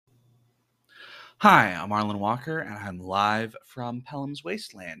Hi, I'm Arlen Walker, and I'm live from Pelham's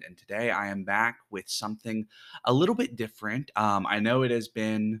Wasteland. And today I am back with something a little bit different. I know it has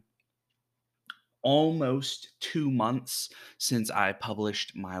been almost 2 months since I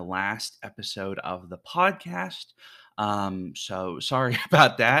published my last episode of the podcast. So sorry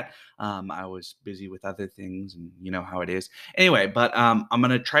about that. I was busy with other things, and you know how it is. Anyway, but I'm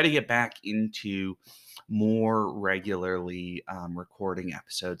gonna try to get back into more regularly recording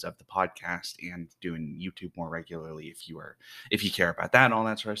episodes of the podcast and doing YouTube more regularly if you care about that and all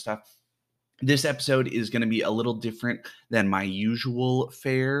that sort of stuff. This episode is going to be a little different than my usual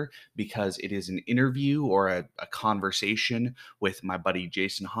fare because it is an interview or a conversation with my buddy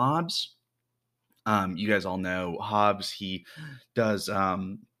Jason Hobbs. You guys all know Hobbs. He does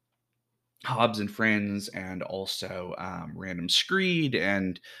Hobbs and Friends and also Random Screed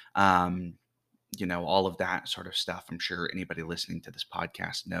and all of that sort of stuff. I'm sure anybody listening to this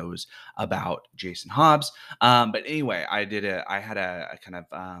podcast knows about Jason Hobbs. But anyway, I had a kind of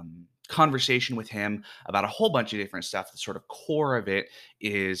conversation with him about a whole bunch of different stuff. The sort of core of it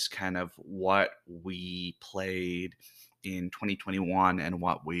is kind of what we played in 2021 and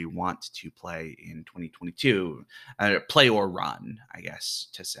what we want to play in 2022, play or run, I guess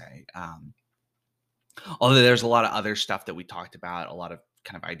to say. Although there's a lot of other stuff that we talked about, a lot of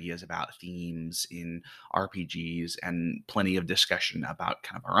kind of ideas about themes in RPGs and plenty of discussion about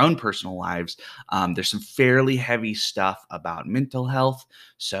kind of our own personal lives. There's some fairly heavy stuff about mental health,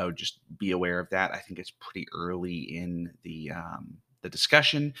 so just be aware of that. I think it's pretty early in the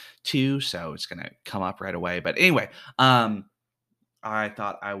discussion too, so it's going to come up right away. But anyway, I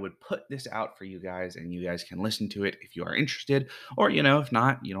thought I would put this out for you guys, and you guys can listen to it if you are interested, or if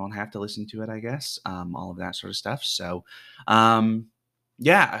not, you don't have to listen to it, I guess. All of that sort of stuff. So,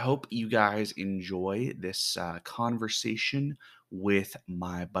 yeah, I hope you guys enjoy this conversation with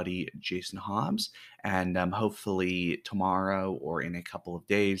my buddy Jason Hobbs, and hopefully tomorrow or in a couple of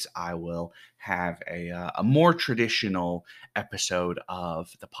days, I will have a more traditional episode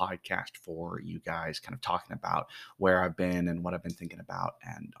of the podcast for you guys, kind of talking about where I've been and what I've been thinking about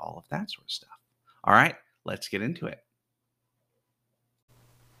and all of that sort of stuff. All right, let's get into it.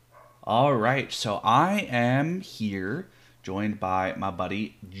 All right, so I am here joined by my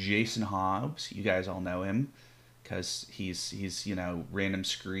buddy Jason Hobbs. You guys all know him because he's Random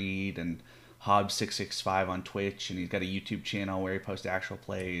Screed and Hobbs665 on Twitch, and he's got a YouTube channel where he posts actual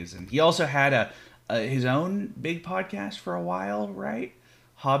plays, and he also had his own big podcast for a while, right?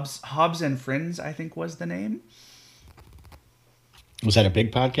 Hobbs and Friends, I think was the name. Was that a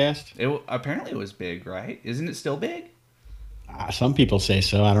big podcast? Apparently it was big, right? Isn't it still big? Some people say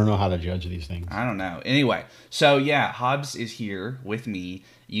so. I don't know how to judge these things. I don't know. Anyway, so yeah, Hobbs is here with me.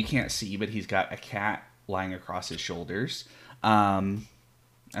 You can't see, but he's got a cat lying across his shoulders. And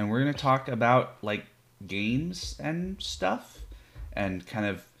we're going to talk about like games and stuff, and kind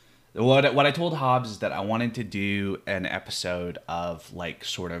of what I told Hobbs is that I wanted to do an episode of like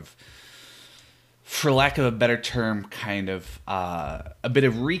sort of, for lack of a better term, kind of a bit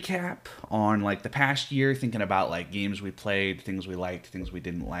of recap on like the past year, thinking about like games we played, things we liked, things we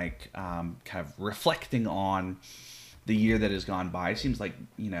didn't like, kind of reflecting on the year that has gone by. Seems like,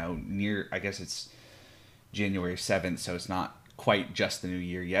 I guess it's January 7th, so it's not quite just the new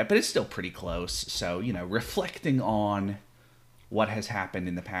year yet, but it's still pretty close. So, reflecting on what has happened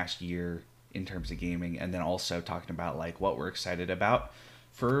in the past year in terms of gaming, and then also talking about like what we're excited about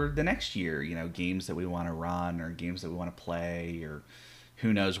for the next year, games that we want to run or games that we want to play or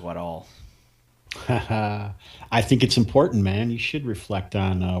who knows what all. I think it's important, man. You should reflect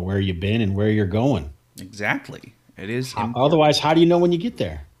on where you've been and where you're going. Exactly. It is important. Otherwise, how do you know when you get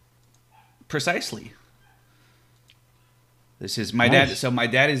there? Precisely. This is my dad. So my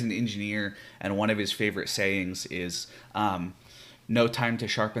dad is an engineer, and one of his favorite sayings is, no time to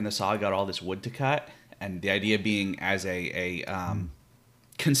sharpen the saw, got all this wood to cut. And the idea being as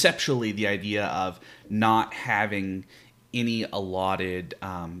conceptually, the idea of not having any allotted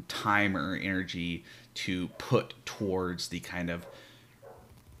time or energy to put towards the kind of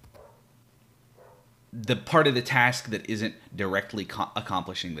the part of the task that isn't directly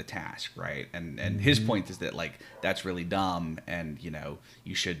accomplishing the task, right? And his point is that like that's really dumb, and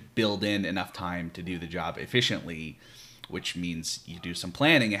you should build in enough time to do the job efficiently, which means you do some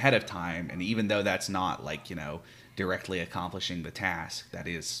planning ahead of time. And even though that's not like directly accomplishing the task, that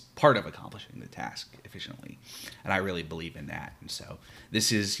is part of accomplishing the task efficiently, and I really believe in that. And so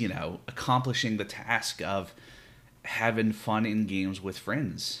this is accomplishing the task of having fun in games with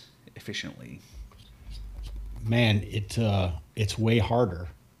friends efficiently. Man, it's way harder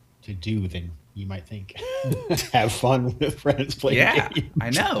to do you might think. Have fun with friends playing Yeah, I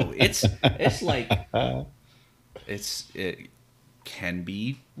games. know. It's like it can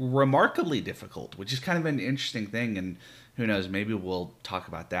be remarkably difficult, which is kind of an interesting thing. And who knows, maybe we'll talk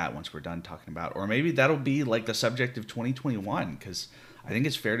about that once we're done talking about, or maybe that'll be like the subject of 2021, because I think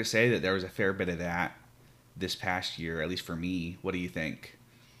it's fair to say that there was a fair bit of that this past year, at least for me. What do you think?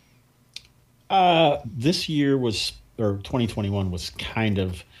 This year was, or 2021 was kind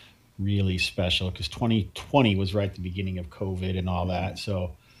of really special because 2020 was right at the beginning of COVID and all Hmm. that.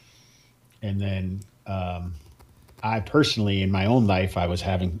 So, and then I personally, in my own life, I was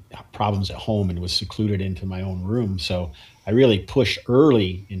having problems at home and was secluded into my own room. So I really pushed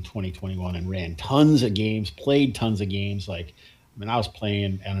early in 2021 and ran tons of games, played tons of games. Like, I mean, I was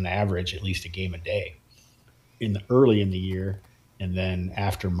playing on an average at least a game a day in the early in the year. And then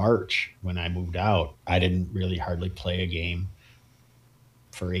after March, when I moved out, I didn't really hardly play a game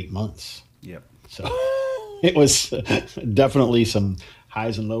for 8 months. Yep. So it was definitely some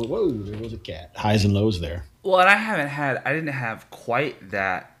highs and lows. Whoa, there was a cat. Highs and lows there. Well, and I didn't have quite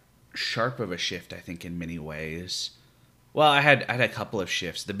that sharp of a shift, I think, in many ways. Well, I had a couple of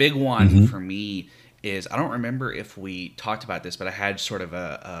shifts. The big one Hmm. for me is, I don't remember if we talked about this, but I had sort of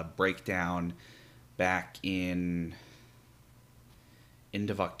a breakdown back in end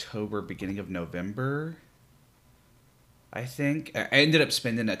of October, beginning of November. I think I ended up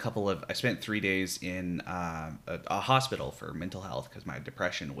spending I spent 3 days in a hospital for mental health because my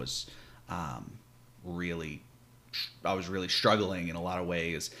depression was um, really, I was really struggling in a lot of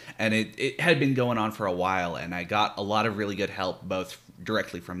ways. And it had been going on for a while. And I got a lot of really good help, both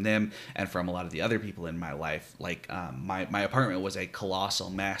directly from them and from a lot of the other people in my life. Like my apartment was a colossal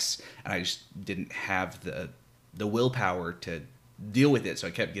mess, and I just didn't have the willpower to deal with it, so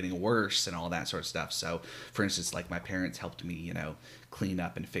it kept getting worse and all that sort of stuff. So for instance, like my parents helped me, clean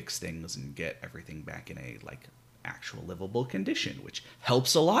up and fix things and get everything back in a like actual livable condition, which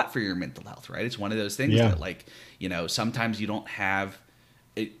helps a lot for your mental health, right? It's one of those things Yeah. that, like, sometimes you don't have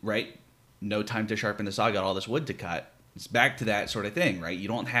it, right? No time to sharpen the saw, got all this wood to cut. It's back to that sort of thing, right? You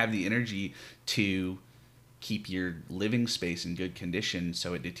don't have the energy to keep your living space in good condition,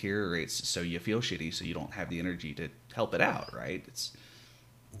 so it deteriorates, so you feel shitty, so you don't have the energy to help it out, right? It's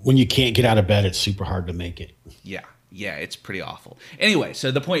When you can't get out of bed, it's super hard to make it. Yeah, yeah, it's pretty awful. Anyway, so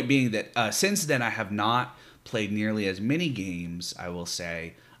the point being that since then I have not played nearly as many games, I will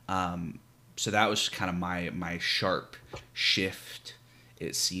say. So that was kind of my sharp shift.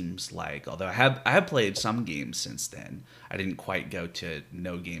 It seems like, although I have played some games since then, I didn't quite go to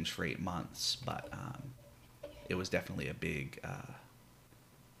no games for 8 months, but it was definitely a big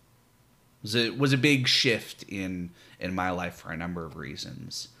was a big shift in my life for a number of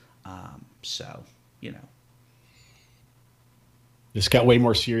reasons. So you know, This got way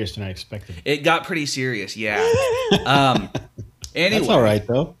more serious than I expected. it got pretty serious, yeah. That's all Anyway, right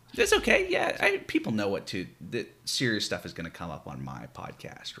though. that's okay. Yeah, people know what to. The serious stuff is going to come up on my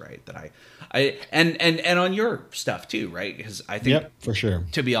podcast, right? That and on your stuff too, right? Because I think, Yep, for sure.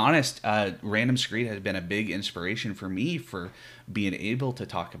 to be honest, Random Screed has been a big inspiration for me for being able to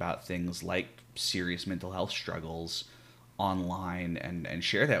talk about things like serious mental health struggles online and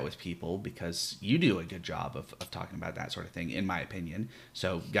share that with people, because you do a good job of talking about that sort of thing, in my opinion.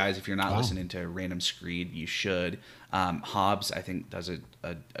 So guys, if you're not Wow. listening to Random Screed, you should. Hobbs, I think, does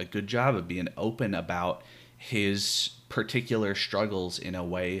a good job of being open about his particular struggles in a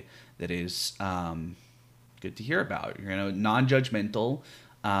way that is good to hear about, non-judgmental,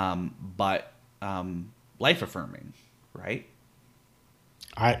 but life affirming, right?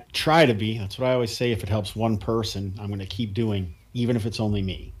 I try to be. That's what I always say. If it helps one person, I'm going to keep doing, even if it's only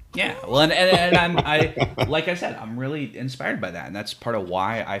me. Yeah, well, and like I said, I'm really inspired by that, and that's part of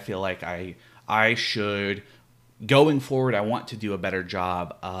why I feel like I should, going forward, I want to do a better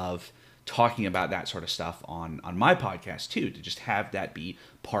job of talking about that sort of stuff on my podcast too, to just have that be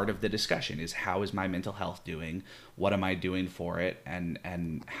part of the discussion. Is, how is my mental health doing? What am I doing for it? And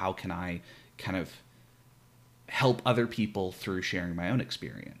how can I kind of help other people through sharing my own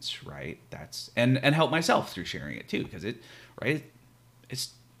experience, right? That's and help myself through sharing it too, because right, it's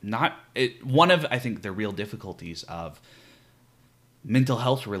not it one of, I think, the real difficulties of mental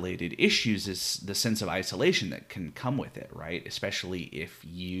health related issues is the sense of isolation that can come with it, right? Especially if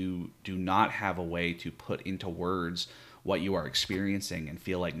you do not have a way to put into words what you are experiencing and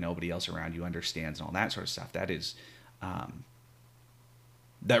feel like nobody else around you understands and all that sort of stuff. That is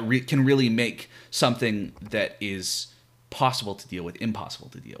can really make something that is possible to deal with impossible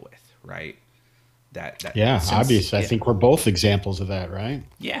to deal with, right? That Yeah, sense, obviously. I yeah, think we're both examples of that, right?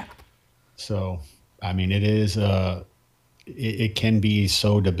 yeah, So, I mean, it is. it can be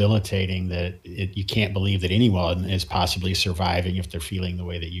so debilitating that you can't believe that anyone is possibly surviving if they're feeling the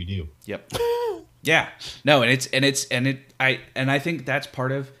way that you do. Yep. Yeah. No, and I think that's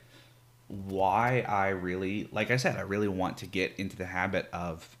part of why I really, like I said, I really want to get into the habit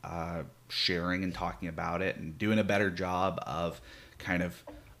of sharing and talking about it and doing a better job of kind of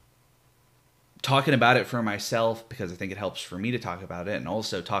talking about it for myself, because I think it helps for me to talk about it, and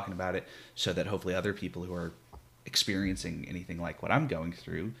also talking about it so that hopefully other people who are experiencing anything like what I'm going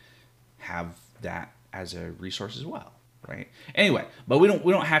through have that as a resource as well, right? Anyway, but we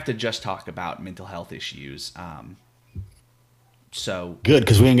don't have to just talk about mental health issues. So Good,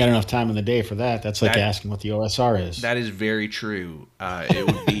 because we ain't got enough time in the day for that. That's like that asking what the OSR is. that is very true. It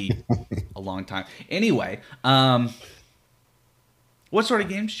would be a long time. Anyway, what sort of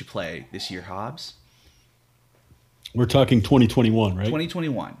games did you play this year, Hobbs? We're talking 2021, right?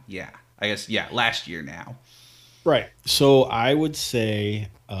 2021. Yeah, I guess. Yeah, last year now. Right. So I would say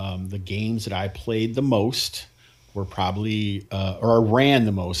the games that I played the most were probably, or ran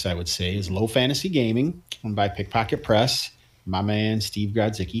the most, I would say, is Low Fantasy Gaming by Pickpocket Press, my man Steve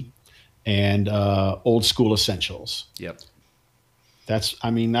Grodzicki, and Old School Essentials. Yep. That's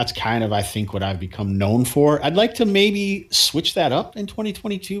kind of, I think, what I've become known for. I'd like to maybe switch that up in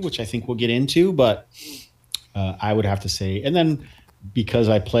 2022, which I think we'll get into, but I would have to say, and then because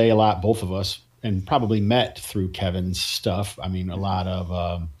I play a lot, both of us, and probably met through Kevin's stuff. I mean, a lot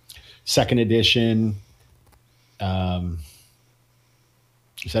of second edition. Um,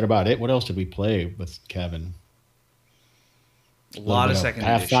 is that about it? What else did we play with Kevin? A A little lot bit of of second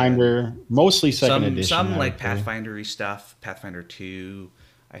edition. Pathfinder, mostly second edition. Some I like would say. Pathfindery stuff. Pathfinder 2,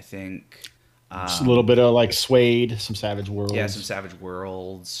 I think. Just a little bit of like Suede, some Savage Yeah, some Worlds. Savage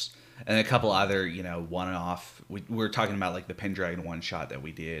Worlds, and a couple other, one-off. We were talking about like the Pendragon one shot that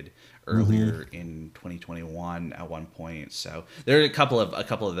we did Hmm. earlier in 2021 at one point. So there are a couple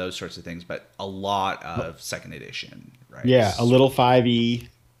of those sorts of things, but a lot of second edition, right? Yeah, a little 5e,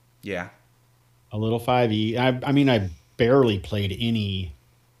 Yeah, a little 5e. I mean, I barely played any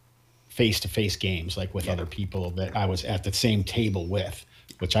face to face games like with yeah, other people that I was at the same table with,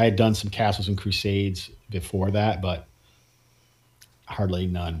 which I had done some Castles and Crusades before that, but hardly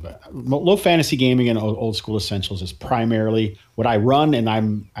none. But Low Fantasy Gaming and Old School Essentials is primarily what I run, and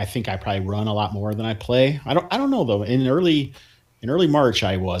I think I probably run a lot more than I play. I don't know though. In early March,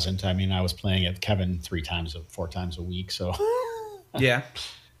 I wasn't. I mean, I was playing at Kevin 3 times, 4 times a week. So, yeah.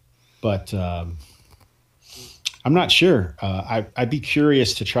 but I'm not sure. I'd be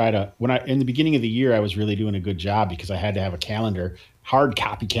curious to try to, when in the beginning of the year, I was really doing a good job because I had to have a calendar, hard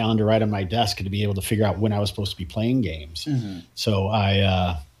copy calendar right on my desk to be able to figure out when I was supposed to be playing games. Hmm. So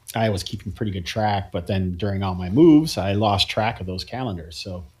I was keeping pretty good track, but then during all my moves, I lost track of those calendars.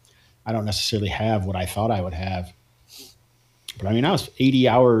 So I don't necessarily have what I thought I would have. But I mean, I was 80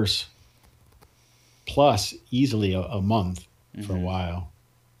 hours plus easily a month for a Hmm. while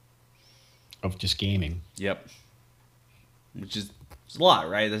of just gaming. Yep. Which is it's a lot,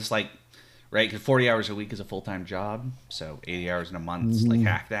 right? That's like, right? 'Cause 40 hours a week is a full time job, so 80 hours in a month, like Mhm.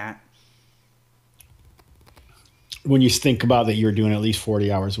 hack that. When you think about that, you're doing at least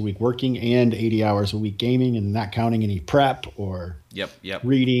 40 hours a week working and 80 hours a week gaming and not counting any prep or Yep. Yep.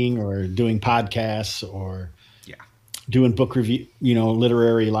 reading or doing podcasts or Yeah. doing book review,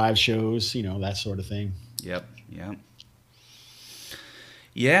 literary live shows, that sort of thing. Yep. Yep.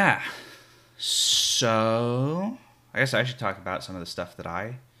 Yeah. So I guess I should talk about some of the stuff that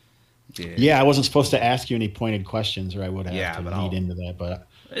I did. Yeah, I wasn't supposed to ask you any pointed questions or I would have Yeah, to but lead I'll. into that, but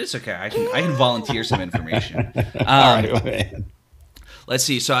It's okay. I can volunteer some information. all right, Um, man. let's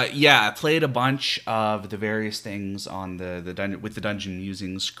see. So yeah, I played a bunch of the various things on the dungeon with the Dungeon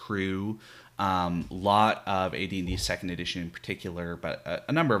Musings crew. Lot of AD&D Second Edition in particular, but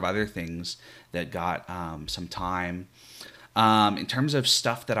a number of other things that got some time. In terms of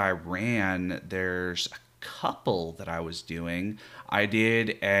stuff that I ran, there's a couple that I was doing. I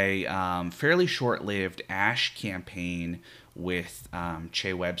did a fairly short-lived Ash campaign with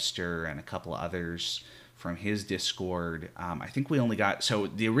Che Webster and a couple of others from his Discord. I think we only got so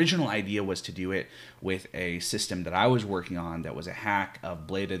the original idea was to do it with a system that I was working on that was a hack of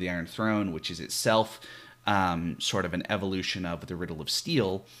Blade of the Iron Throne, which is itself sort of an evolution of the Riddle of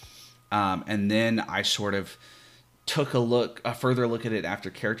Steel. And then I sort of took a further look at it after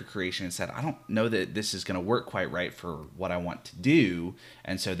character creation and said, I don't know that this is going to work quite right for what I want to do.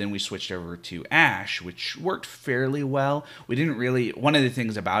 And so then we switched over to Ash, which worked fairly well. We didn't really, one of the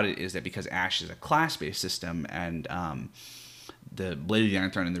things about it is that because Ash is a class-based system and the Blade of the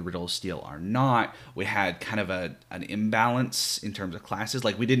Iron Throne and the Riddle of Steel are not, we had kind of an imbalance in terms of classes.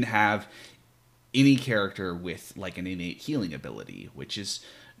 Like we didn't have any character with like an innate healing ability, which is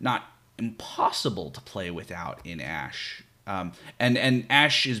not impossible to play without in Ash. And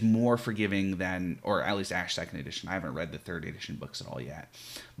Ash is more forgiving than, or at least Ash Second Edition. I haven't read the Third Edition books at all yet,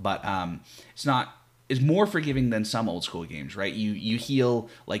 but it's not is more forgiving than some old school games, right? You heal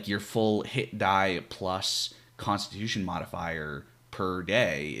like your full hit die plus Constitution modifier per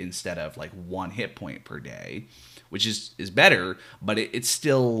day instead of like 1 hit point per day, which is better, but it's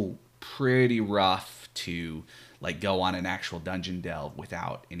still pretty rough to like go on an actual dungeon delve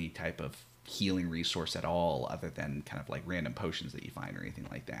without any type of healing resource at all other than kind of like random potions that you find or anything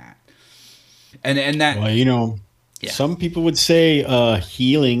like that. And that, Well, you know, yeah. some people would say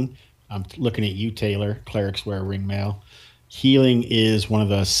healing. I'm looking at you, Taylor. Clerics wear ring mail. Healing is one of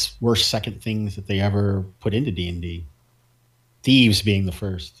the worst second things that they ever put into D&D. Thieves being the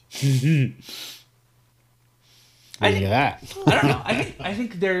first. What do you think of that? I don't know. I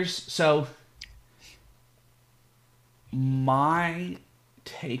think there's so my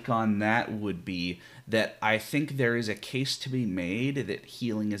take on that would be that I think there is a case to be made that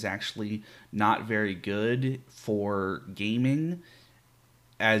healing is actually not very good for gaming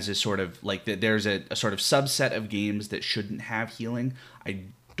as a sort of like that there's a sort of subset of games that shouldn't have healing. I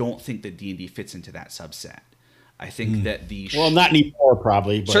don't think that D&D fits into that subset. I think that well, not anymore,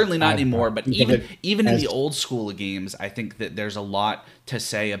 probably. But certainly not anymore, but even in as the old school games, I think that there's a lot to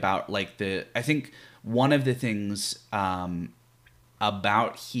say about like I think one of the things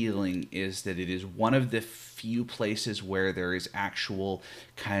about healing is that it is one of the few places where there is actual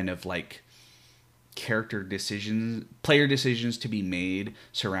kind of like player decisions to be made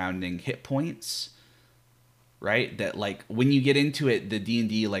surrounding hit points, right? That like when you get into it, the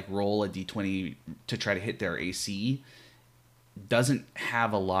D&D like roll a d20 to try to hit their AC doesn't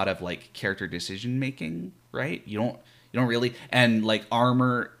have a lot of like character decision making, right? You don't really, and like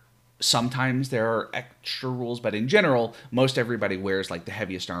armor, sometimes there are extra rules, but in general, most everybody wears like the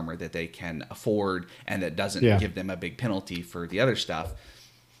heaviest armor that they can afford, and that doesn't give them a big penalty for the other stuff.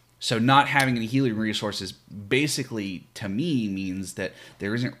 So not having any healing resources basically to me means that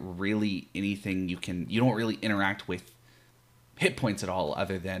there isn't really anything you don't really interact with hit points at all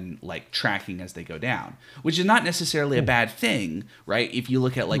other than like tracking as they go down, which is not necessarily a bad thing, right? If you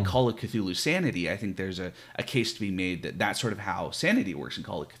look at like Call of Cthulhu Sanity, I think there's a case to be made that that's sort of how sanity works in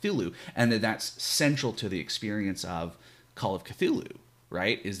Call of Cthulhu, and that's central to the experience of Call of Cthulhu,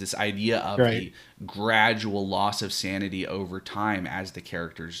 right? Is this idea of the gradual loss of sanity over time as the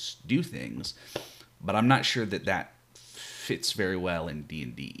characters do things. But I'm not sure that fits very well in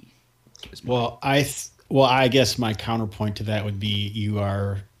D&D. Well, I guess my counterpoint to that would be you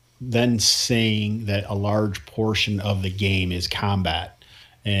are then saying that a large portion of the game is combat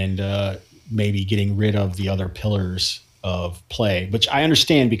and maybe getting rid of the other pillars of play, which I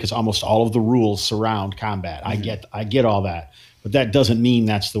understand because almost all of the rules surround combat. Mm-hmm. I get all that, but that doesn't mean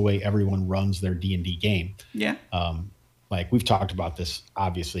that's the way everyone runs their D&D game. Yeah. Like we've talked about this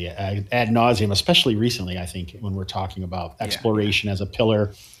obviously ad nauseum, especially recently, I think, when we're talking about exploration as a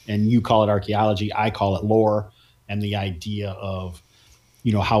pillar, and you call it archaeology, I call it lore, and the idea of,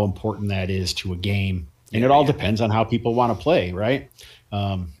 you know, how important that is to a game. And it all depends on how people want to play, right?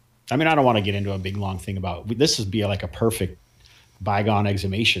 I mean, I don't want to get into a big, long thing about this would be like a perfect bygone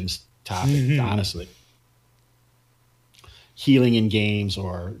exhumations topic, honestly. Healing in games,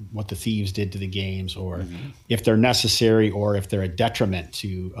 or what the thieves did to the games, or if they're necessary or if they're a detriment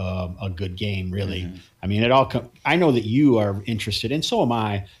to a good game, really. I mean, it all I know that you are interested, and so am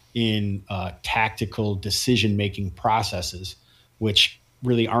I, in tactical decision-making processes, which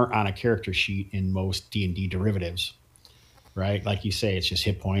really aren't on a character sheet in most D&D derivatives, right? Like you say, it's just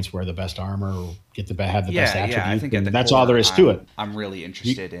hit points, wear the best armor, or have the best attributes. Yeah, I think that's all there is to it. I'm really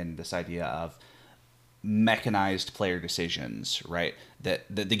interested in this idea of mechanized player decisions, right? That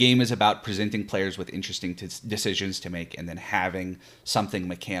the game is about presenting players with interesting decisions to make, and then having something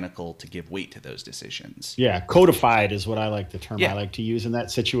mechanical to give weight to those decisions. Yeah, codified is what I like, the term I like to use in that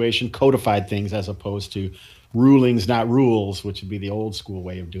situation. Codified things as opposed to rulings, not rules, which would be the old school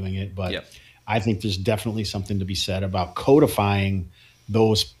way of doing it. But I think there's definitely something to be said about codifying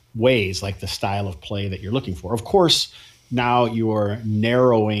those ways, like the style of play that you're looking for. Of course, now you're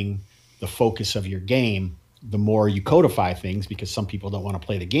narrowing the focus of your game the more you codify things, because some people don't want to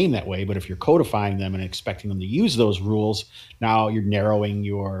play the game that way. But if you're codifying them and expecting them to use those rules, now you're narrowing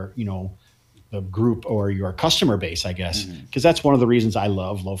your, you know, the group or your customer base, I guess. Because that's one of the reasons I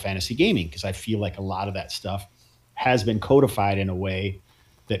love low fantasy gaming, because I feel like a lot of that stuff has been codified in a way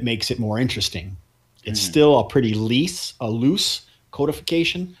that makes it more interesting. It's still a pretty loose,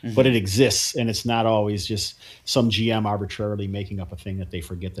 codification, but it exists, and it's not always just some GM arbitrarily making up a thing that they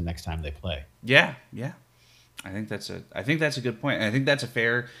forget the next time they play. Yeah, yeah. I think that's a good point. And I think that's a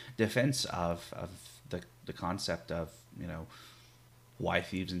fair defense of the concept of, you know, why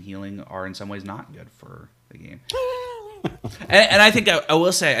thieves and healing are in some ways not good for the game. And I think I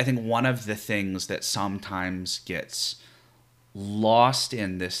will say, I think one of the things that sometimes gets lost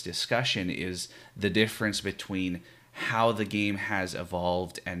in this discussion is the difference between how the game has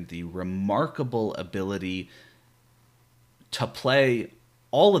evolved and the remarkable ability to play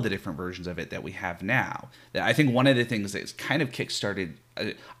all of the different versions of it that we have now. That I think one of the things that's kind of kickstarted,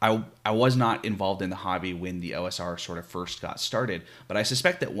 I was not involved in the hobby when the OSR sort of first got started, but I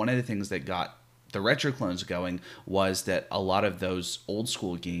suspect that one of the things that got the retro clones going was that a lot of those old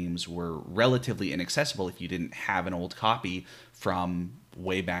school games were relatively inaccessible if you didn't have an old copy from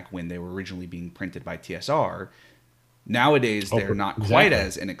way back when they were originally being printed by TSR. Nowadays, they're not quite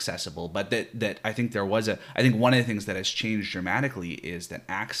as inaccessible, but that I think I think one of the things that has changed dramatically is that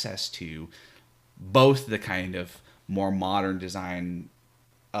access to both the kind of more modern design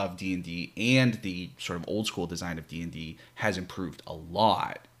of D&D and the sort of old school design of D&D has improved a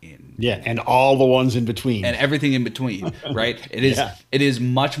lot and all the ones in between and everything in between, right? It is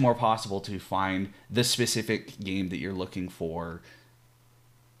much more possible to find the specific game that you're looking for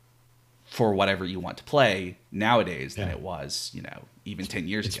whatever you want to play nowadays than it was, you know, even 10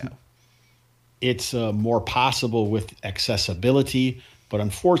 years ago. It's more possible with accessibility, but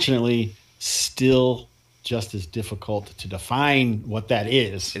unfortunately still just as difficult to define what that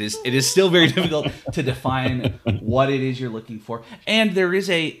is. It is still very difficult to define what it is you're looking for. And there is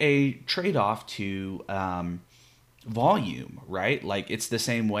a trade-off to volume, right? Like, it's the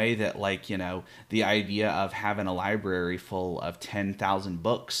same way that, like, you know, the idea of having a library full of 10,000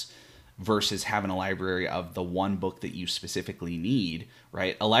 books versus having a library of the one book that you specifically need,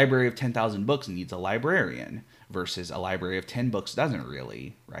 right? A library of 10,000 books needs a librarian versus a library of 10 books doesn't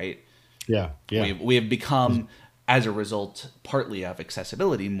really, right? Yeah. We have become, as a result, partly of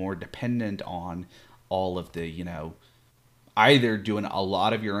accessibility, more dependent on all of the, you know, either doing a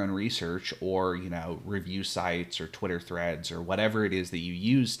lot of your own research or, you know, review sites or Twitter threads or whatever it is that you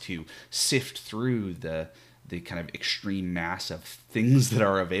use to sift through the kind of extreme mass of things that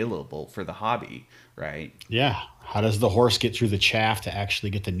are available for the hobby, right? Yeah. How does the horse get through the chaff to actually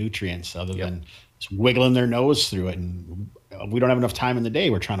get the nutrients other than just wiggling their nose through it? And we don't have enough time in the day.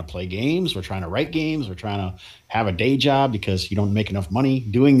 We're trying to play games. We're trying to write games. We're trying to have a day job because you don't make enough money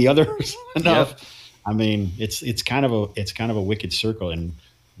doing the others enough. Yep. I mean, it's kind of a wicked circle, and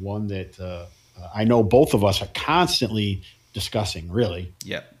one that I know both of us are constantly discussing, really.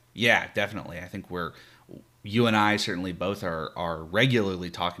 Yep. Yeah, definitely. I think you and I certainly both are regularly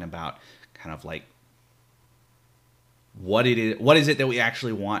talking about kind of like what is it that we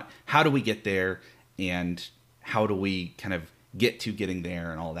actually want, how do we get there, and how do we kind of get to getting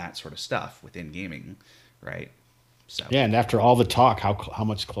there and all that sort of stuff within gaming, right? So yeah, and after all the talk, how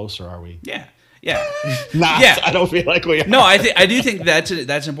much closer are we? Yeah. I don't feel like we are. No, I do think that's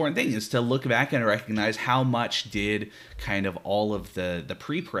an important thing, is to look back and recognize how much did kind of all of the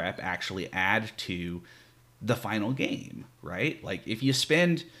pre-prep actually add to the final game, right? Like, if you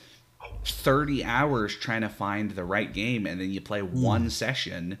spend 30 hours trying to find the right game and then you play one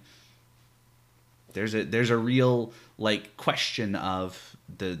session, there's a real, like, question of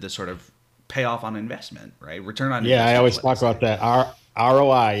the sort of payoff on investment, right? Return on investment. Yeah, I always talk about that.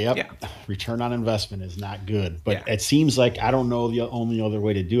 ROI, yep. Yeah. Return on investment is not good. But it seems like I don't know the only other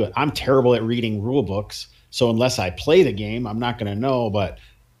way to do it. I'm terrible at reading rule books, so unless I play the game, I'm not going to know. But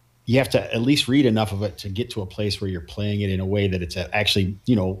you have to at least read enough of it to get to a place where you're playing it in a way that it's actually,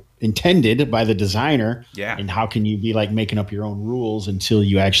 you know, intended by the designer. Yeah. And how can you be like making up your own rules until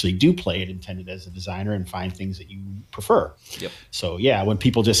you actually do play it intended as a designer and find things that you prefer? Yep. So yeah, when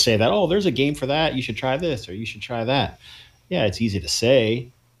people just say that, oh, there's a game for that, you should try this or you should try that. Yeah, it's easy to say,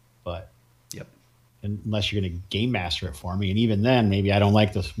 but unless you're going to game master it for me, and even then, maybe I don't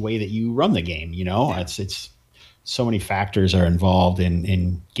like the way that you run the game. You know, it's so many factors are involved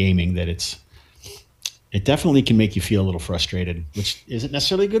in gaming that it definitely can make you feel a little frustrated, which isn't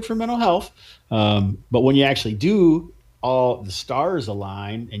necessarily good for mental health. But when you actually do, all the stars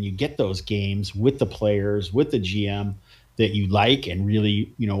align and you get those games with the players, with the GM that you like and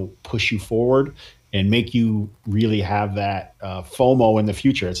really, you know, push you forward and make you really have that FOMO in the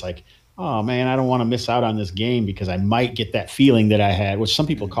future. It's like, oh man, I don't want to miss out on this game because I might get that feeling that I had, which some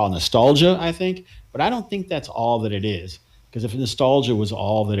people call nostalgia, I think. But I don't think that's all that it is. Because if nostalgia was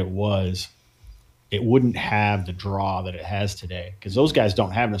all that it was, it wouldn't have the draw that it has today. Because those guys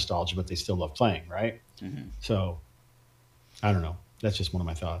don't have nostalgia, but they still love playing, right? Mm-hmm. So I don't know. That's just one of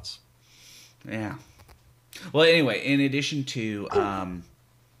my thoughts. Yeah. Well, anyway, in addition to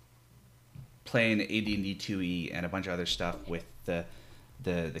playing AD&D 2E and a bunch of other stuff with the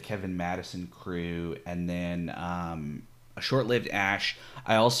Kevin Madison crew, and then a short-lived Ash.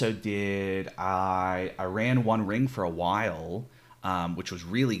 I also did. I ran One Ring for a while, which was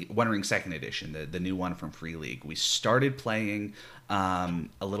really One Ring Second Edition, the new one from Free League. We started playing a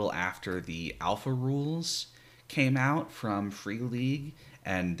little after the alpha rules came out from Free League,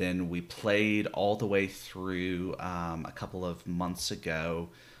 and then we played all the way through a couple of months ago,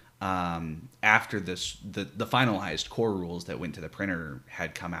 after the finalized core rules that went to the printer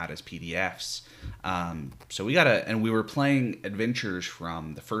had come out as PDFs. So we were playing adventures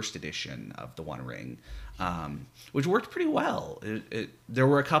from the first edition of the One Ring, which worked pretty well. There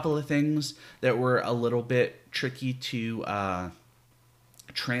were a couple of things that were a little bit tricky to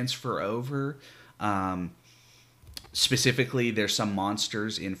transfer over. Specifically, there's some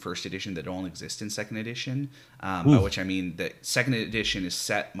monsters in first edition that don't exist in second edition, by which I mean that second edition is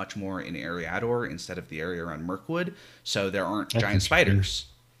set much more in Eriador instead of the area around Mirkwood, so there aren't giant spiders.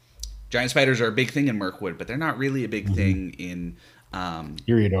 Giant spiders are a big thing in Mirkwood, but they're not really a big thing in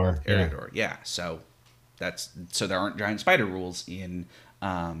Eriador. Eriador. Yeah, so there aren't giant spider rules in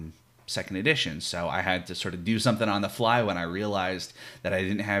second edition, so I had to sort of do something on the fly when I realized that I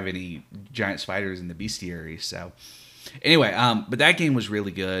didn't have any giant spiders in the bestiary. So anyway, but that game was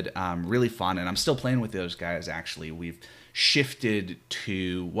really good, really fun, and I'm still playing with those guys. Actually, we've shifted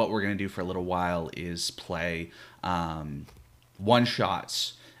to what we're going to do for a little while is play one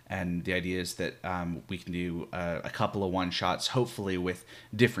shots. And the idea is that we can do a couple of one-shots, hopefully with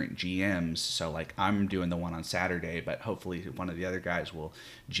different GMs. So, like, I'm doing the one on Saturday, but hopefully one of the other guys will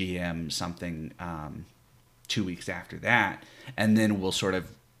GM something 2 weeks after that. And then we'll sort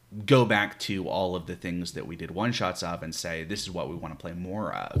of go back to all of the things that we did one-shots of and say, this is what we want to play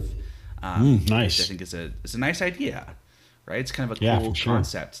more of. Nice. Which I think is a nice idea, right? It's kind of a cool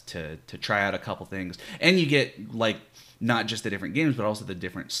concept to try out a couple things. And you get, like, not just the different games, but also the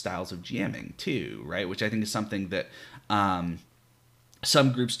different styles of GMing too, right? Which I think is something that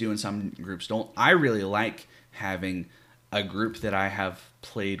some groups do and some groups don't. I really like having a group that I have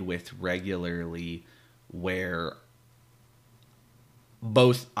played with regularly where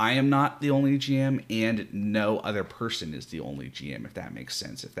both I am not the only GM and no other person is the only GM, if that makes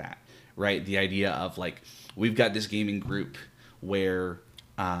sense. Right? The idea of, like, we've got this gaming group where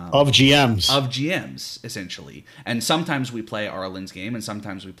of GMs, essentially. And sometimes we play Arlen's game, and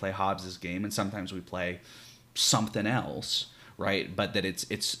sometimes we play Hobbs's game, and sometimes we play something else, right? But that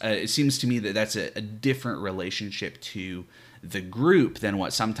it seems to me that that's a different relationship to the group than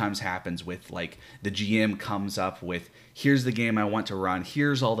what sometimes happens with, like, the GM comes up with, here's the game I want to run,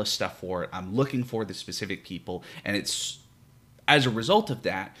 here's all the stuff for it, I'm looking for the specific people, and it's as a result of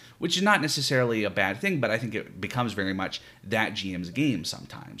that, which is not necessarily a bad thing, but I think it becomes very much that GM's game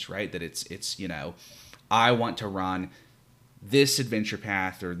sometimes, right? That it's I want to run this adventure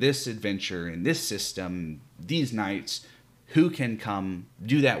path or this adventure in this system, these nights, who can come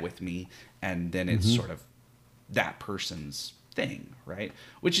do that with me? And then it's sort of that person's thing, right?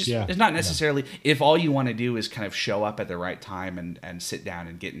 Which is it's not necessarily, if all you want to do is kind of show up at the right time and sit down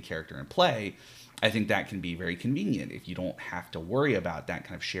and get in character and play, I think that can be very convenient if you don't have to worry about that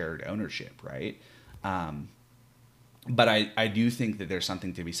kind of shared ownership, right? But I do think that there's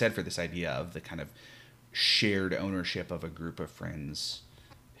something to be said for this idea of the kind of shared ownership of a group of friends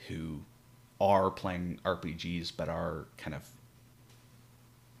who are playing RPGs but are kind of,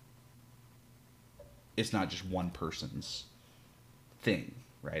 it's not just one person's thing,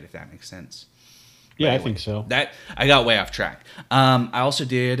 right? If that makes sense. Yeah, anyway, I think so. That I got way off track.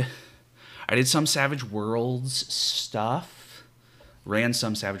 I did some Savage Worlds stuff, ran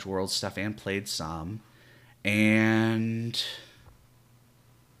some Savage Worlds stuff, and played some. And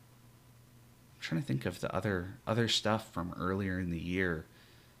I'm trying to think of the other stuff from earlier in the year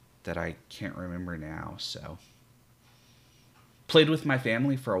that I can't remember now. So played with my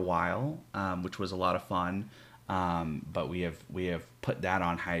family for a while, which was a lot of fun. But we have put that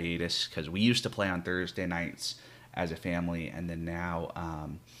on hiatus because we used to play on Thursday nights as a family, and then now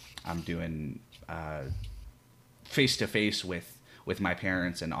I'm doing face-to-face with my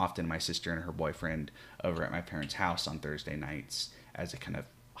parents and often my sister and her boyfriend over at my parents' house on Thursday nights as a kind of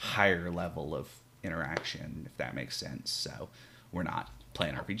higher level of interaction, if that makes sense. So we're not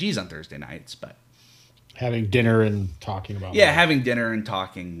playing RPGs on Thursday nights, but having dinner and talking about having dinner and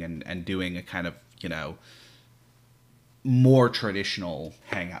talking and doing a kind of, more traditional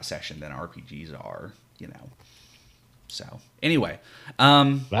hangout session than RPGs are, So anyway,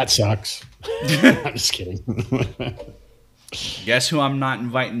 that sucks. I'm just kidding. Guess who I'm not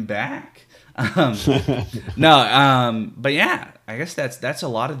inviting back? Um, no, but yeah, I guess that's a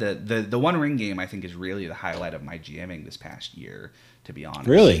lot of the One Ring game. I think is really the highlight of my GMing this past year. To be honest,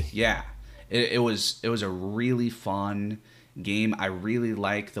 Really? yeah, it was a really fun game. I really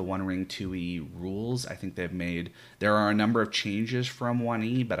like the One Ring 2E rules. I think there are a number of changes from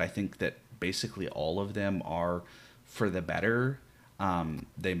 1E, but I think that basically all of them are for the better.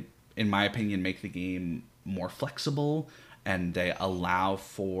 They, in my opinion, make the game more flexible, and they allow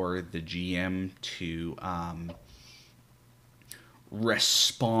for the GM to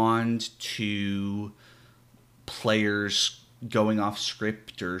respond to players going off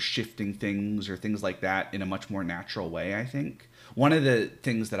script or shifting things or things like that in a much more natural way, I think. One of the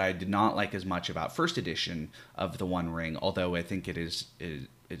things that I did not like as much about first edition of the One Ring, although I think it is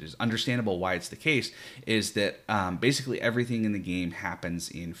understandable why it's the case, is that basically everything in the game happens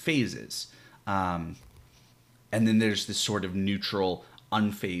in phases. And then there's this sort of neutral,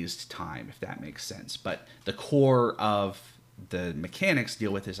 unfazed time, if that makes sense. But the core of the mechanics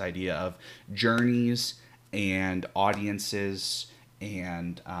deal with this idea of journeys and audiences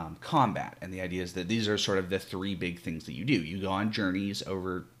and combat. And the idea is that these are sort of the three big things that you do. You go on journeys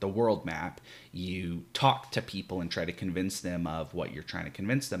over the world map, you talk to people and try to convince them of what you're trying to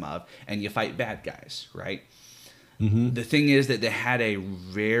convince them of, and you fight bad guys, right? Hmm. The thing is that they had a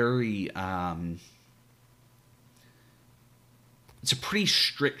very it's a pretty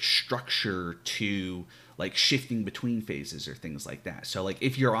strict structure to like shifting between phases or things like that. So like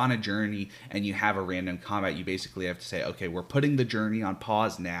if you're on a journey and you have a random combat, you basically have to say, okay, we're putting the journey on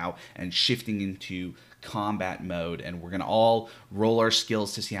pause now and shifting into combat mode, and we're going to all roll our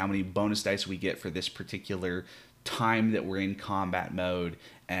skills to see how many bonus dice we get for this particular time that we're in combat mode,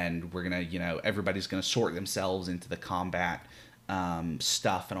 and we're going to, everybody's going to sort themselves into the combat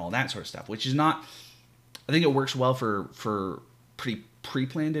stuff and all that sort of stuff, which is not, I think it works well for pretty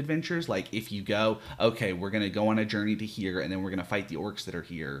pre-planned adventures. Like if you go, okay, we're gonna go on a journey to here, and then we're gonna fight the orcs that are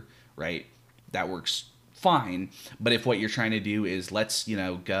here, right? That works fine. But if what you're trying to do is let's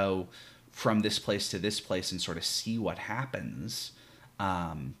go from this place to this place and sort of see what happens,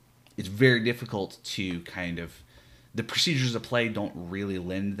 it's very difficult to kind of, the procedures of play don't really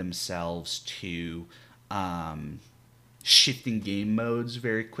lend themselves to shifting game modes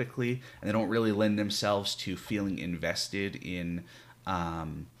very quickly, and they don't really lend themselves to feeling invested in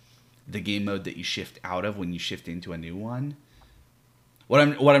the game mode that you shift out of when you shift into a new one. What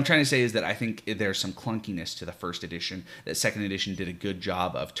I'm trying to say is that I think there's some clunkiness to the first edition that second edition did a good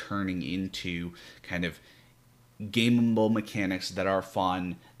job of turning into kind of gameable mechanics that are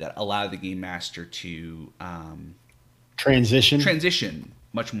fun, that allow the game master to Transition. transition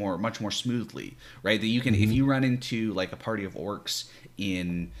much more smoothly, right? That you can, if Hmm. you run into like a party of orcs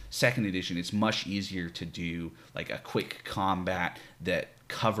in second edition, it's much easier to do like a quick combat that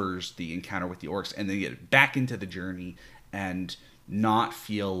covers the encounter with the orcs, and then get back into the journey and not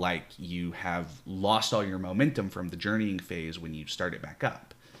feel like you have lost all your momentum from the journeying phase when you start it back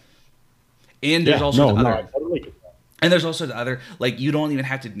up. And there's Yeah. also No, the no, I other totally get that. and there's also the other, like, you don't even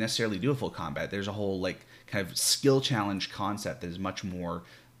have to necessarily do a full combat. There's a whole, like, kind of skill challenge concept that is much more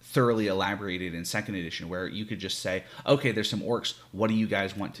thoroughly elaborated in second edition, where you could just say, okay, there's some orcs. What do you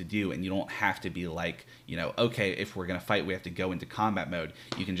guys want to do? And you don't have to be like, okay, if we're going to fight, we have to go into combat mode.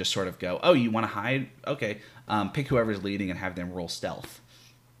 You can just sort of go, oh, you want to hide? Okay. Pick whoever's leading and have them roll stealth.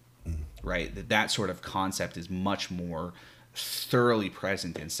 Right? That sort of concept is much more thoroughly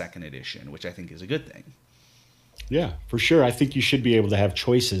present in second edition, which I think is a good thing. Yeah, for sure. I think you should be able to have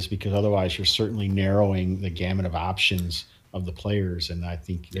choices because otherwise you're certainly narrowing the gamut of options of the players. And I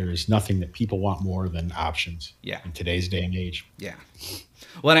think there is nothing that people want more than options Yeah. in today's day and age. Yeah.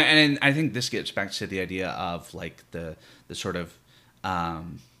 Well, and I think this gets back to the idea of like the sort of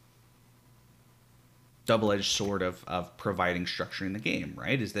double-edged sword of providing structure in the game,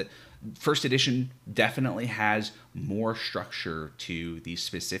 right? Is that first edition definitely has more structure to the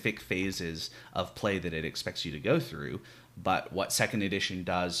specific phases of play that it expects you to go through. But what second edition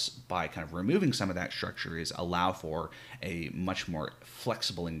does by kind of removing some of that structure is allow for a much more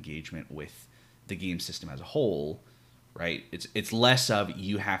flexible engagement with the game system as a whole, right? It's less of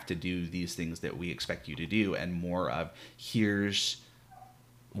you have to do these things that we expect you to do, and more of here's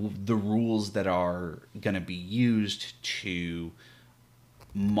the rules that are going to be used to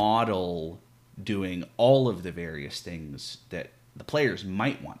model doing all of the various things that the players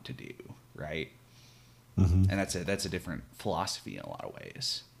might want to do, right? Hmm. And that's a different philosophy in a lot of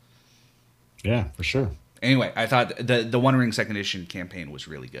ways. Yeah, for sure. Anyway, I thought the One Ring second edition campaign was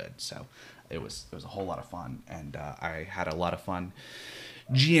really good, so it was a whole lot of fun, and I had a lot of fun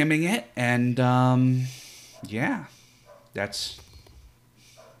GMing it, and yeah. That's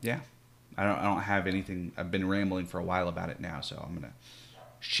yeah. I don't have anything. I've been rambling for a while about it now, so I'm gonna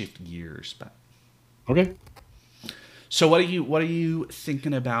shift gears. But Okay. so what are you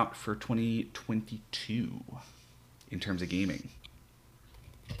thinking about for 2022 in terms of gaming?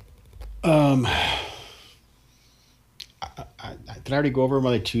 Um, did I already go over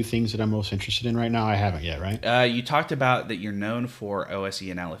my two things that I'm most interested in right now? I haven't yet, right? You talked about that you're known for OSE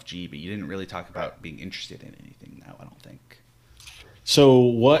and LFG, but you didn't really talk Right. about being interested in anything now, I don't think. So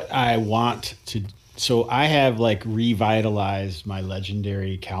what I want to, so I have like revitalized my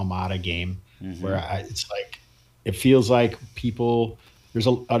legendary Kalmata game, where Mm-hmm. it's like it feels like people there's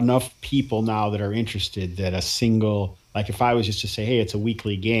enough people now that are interested that a single like if I was just to say, hey, it's a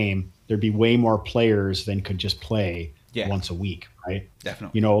weekly game, there'd be way more players than could just play Yeah, once a week, right? You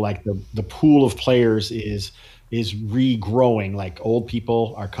definitely. know, like the pool of players is regrowing. Like old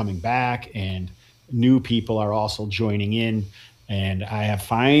people are coming back and new people are also joining in, and I have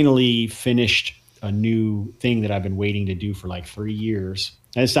finally finished a new thing that I've been waiting to do for like 3 years.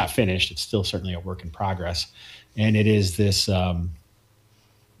 And it's not finished; it's still certainly a work in progress. And it is this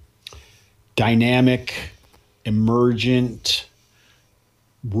dynamic, emergent,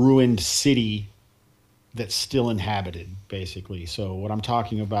 ruined city that's still inhabited, basically. So what I'm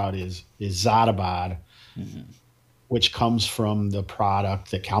talking about is Zadabad, Mm-hmm. which comes from the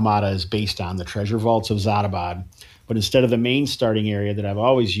product that Kalmata is based on, the treasure vaults of Zadabad. But instead of the main starting area that I've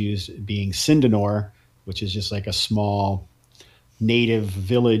always used being Sindanor, which is just like a small native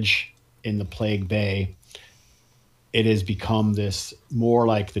village in the Plague Bay, it has become this more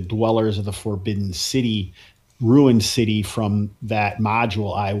like the dwellers of the Forbidden City, ruined city from that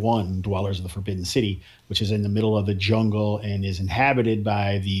module I-1, Dwellers of the Forbidden City, which is in the middle of the jungle and is inhabited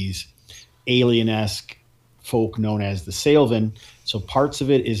by these alien-esque folk known as the Sylvan. So parts of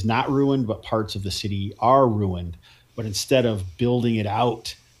it is not ruined, but parts of the city are ruined. But instead of building it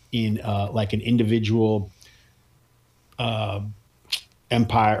out in like an individual uh,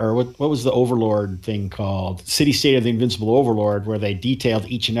 empire, or what was the overlord thing called, city state of the invincible overlord, where they detailed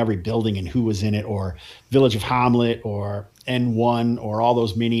each and every building and who was in it, or village of Hamlet or N1 or all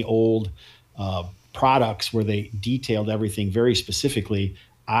those many old uh, products where they detailed everything very specifically.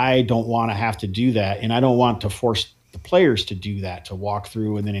 I don't want to have to do that, and I don't want to force the players to do that, to walk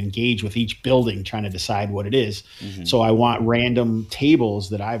through and then engage with each building trying to decide what it is. Mm-hmm. So I want random tables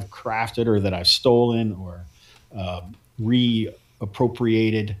that I've crafted or that I've stolen or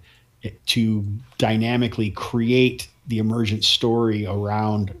reappropriated to dynamically create the emergent story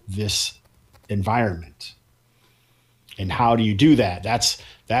around this environment. And how do you do that?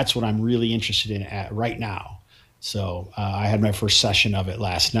 That's what I'm really interested in at right now. So I had my first session of it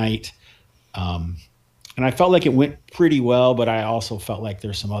last night, um, and I felt like it went pretty well. But I also felt like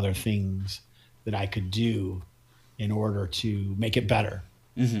there's some other things that I could do in order to make it better.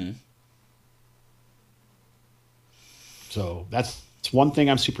 Mm-hmm. So that's one thing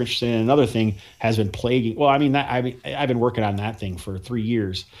I'm super interested in. Another thing has been plaguing. Well, I mean, I've been working on that thing for 3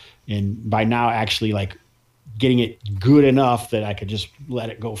 years, and by now actually like getting it good enough that I could just let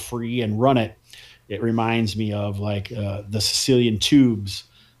it go free and run it. It reminds me of like the Sicilian Tubes,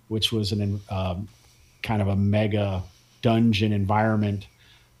 which was an kind of a mega dungeon environment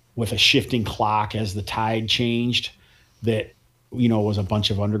with a shifting clock as the tide changed. That was a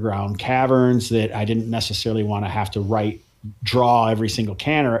bunch of underground caverns that I didn't necessarily want to have to draw every single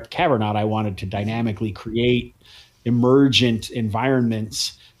cavern out. I wanted to dynamically create emergent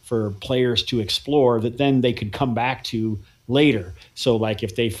environments for players to explore that then they could come back to later. So like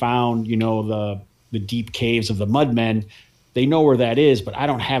if they found, the deep caves of the Mudmen, they know where that is, but I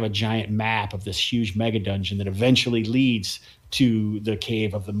don't have a giant map of this huge mega dungeon that eventually leads to the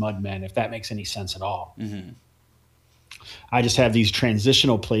cave of the Mudmen, if that makes any sense at all. Mm-hmm. I just have these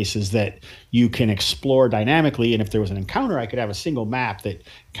transitional places that you can explore dynamically. And if there was an encounter, I could have a single map that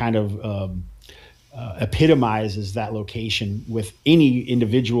kind of epitomizes that location with any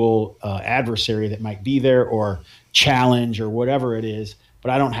individual adversary that might be there or challenge or whatever it is. But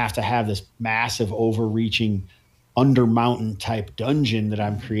I don't have to have this massive, overreaching, under mountain type dungeon that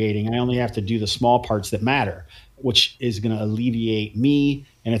I'm creating. I only have to do the small parts that matter, which is going to alleviate me.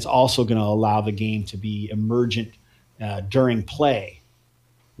 And it's also going to allow the game to be emergent during play,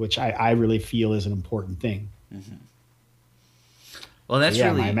 which I really feel is an important thing. Mm-hmm. Well, So that's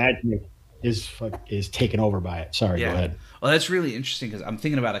yeah, my really imagination is taken over by it. Sorry, go yeah. ahead. Well, that's really interesting because I'm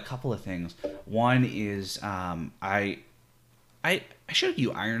thinking about a couple of things. One is I showed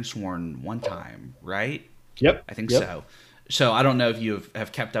you Ironsworn one time, right? Yep, I think yep. so. So I don't know if you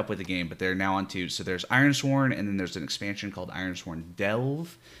have kept up with the game, but they're now on two. So there's Ironsworn, and then there's an expansion called Ironsworn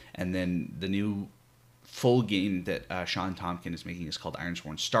Delve, and then the new full game that Sean Tompkin is making is called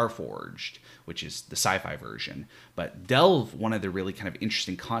Ironsworn Starforged, which is the sci-fi version. But Delve, one of the really kind of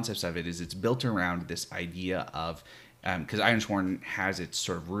interesting concepts of it is it's built around this idea of because Ironsworn has its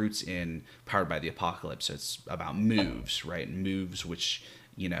sort of roots in Powered by the Apocalypse. So it's about moves, right? Moves, which,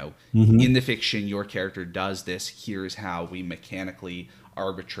 you know, in the fiction, your character does this. Here's how we mechanically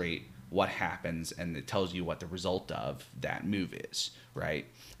arbitrate what happens, and it tells you what the result of that move is, right?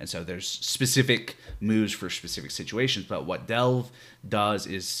 And so there's specific moves for specific situations. But what Delve does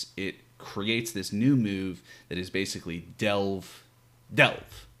is it creates this new move that is basically Delve,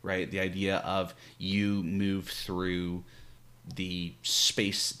 right? The idea of you move through the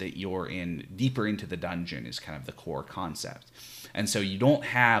space that you're in deeper into the dungeon is kind of the core concept. And so you don't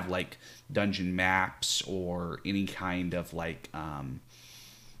have like dungeon maps or any kind of like,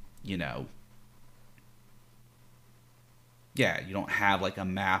 you know, yeah, you don't have like a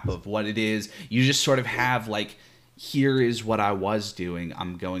map of what it is. You just sort of have like, here is what I was doing.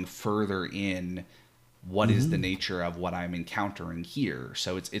 I'm going further in. What is the nature of what I'm encountering here?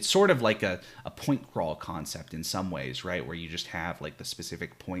 So it's sort of like a point crawl concept in some ways, right? Where you just have like the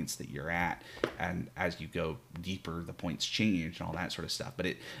specific points that you're at, and as you go deeper, the points change and all that sort of stuff.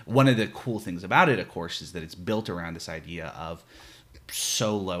 But one of the cool things about it, of course, is that it's built around this idea of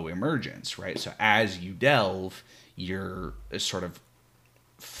solo emergence, right? So as you delve, you're sort of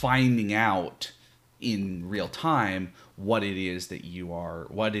finding out in real time what it is that your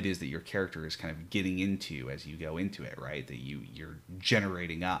character is kind of getting into as you go into it, right? That you're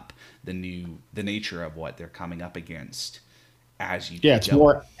generating up the nature of what they're coming up against as you Yeah, it's go.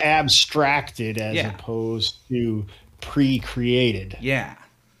 more abstracted as opposed to pre-created. Yeah.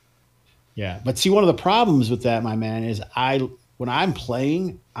 Yeah. But see, one of the problems with that, my man, is when I'm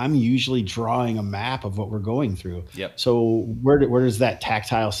playing, I'm usually drawing a map of what we're going through. Yep. So where does that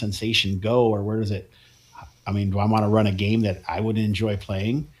tactile sensation go, or where does it? I mean, do I want to run a game that I would enjoy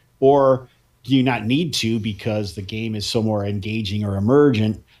playing, or do you not need to because the game is so more engaging or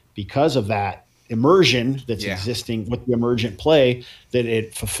emergent because of that immersion that's existing with the emergent play that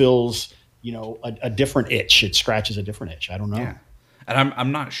it fulfills, you know, a different itch. It scratches a different itch. I don't know. Yeah. And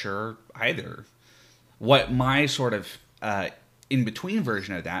I'm not sure either. What my sort of in between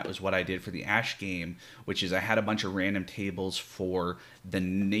version of that was what I did for the Ash game, which is I had a bunch of random tables for the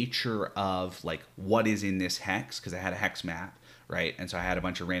nature of like what is in this hex, because I had a hex map, right? And so I had a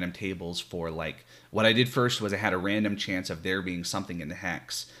bunch of random tables for like what I did first was I had a random chance of there being something in the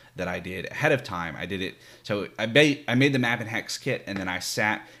hex that I did ahead of time. I did it so I made the map in hex kit, and then I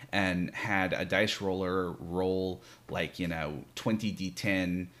sat and had a dice roller roll like, you know,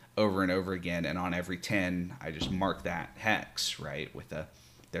 20d10 over and over again, and on every 10 I just mark that hex, right, with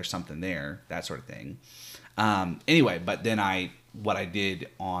there's something there, that sort of thing. Anyway, but then what I did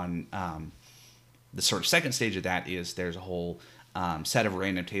on the sort of second stage of that is there's a whole set of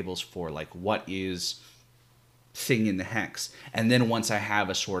random tables for like what is thing in the hex, and then once I have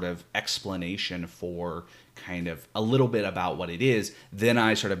a sort of explanation for kind of a little bit about what it is, then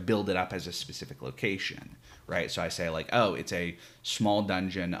I sort of build it up as a specific location, right? So I say like, oh, it's a small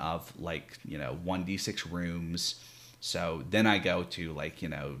dungeon of like, you know, 1d6 rooms. So then I go to like, you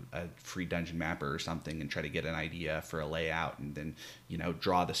know, a free dungeon mapper or something and try to get an idea for a layout, and then, you know,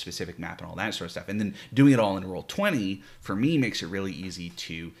 draw the specific map and all that sort of stuff. And then doing it all in Roll20 for me makes it really easy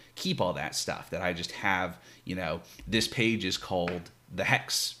to keep all that stuff that I just have, you know, this page is called the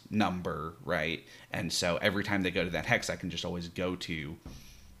hex number, right? And so every time they go to that hex, I can just always go to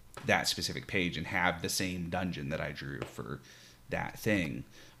that specific page and have the same dungeon that I drew for that thing.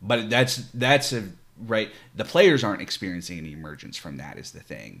 But that's a right. The players aren't experiencing any emergence from that is the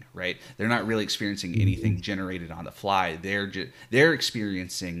thing, right? They're not really experiencing anything generated on the fly. They're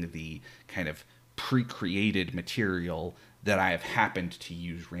experiencing the kind of pre-created material that I have happened to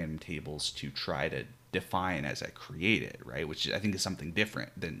use random tables to try to define as I create it, right? Which I think is something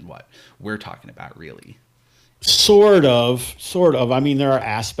different than what we're talking about, really. Sort of. I mean, there are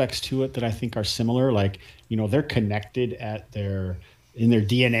aspects to it that I think are similar. Like, you know, they're connected in their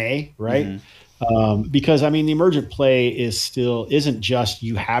DNA, right? Mm-hmm. Because I mean, the emergent play isn't just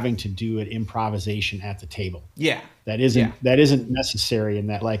you having to do an improvisation at the table. Yeah, that isn't necessary in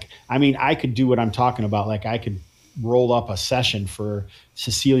that. Like, I mean, I could do what I'm talking about. Like, I could roll up a session for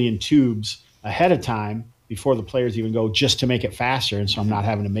Sicilian tubes ahead of time before the players even go, just to make it faster. And so I'm not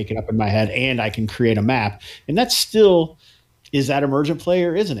having to make it up in my head, and I can create a map. And that still is that emergent play,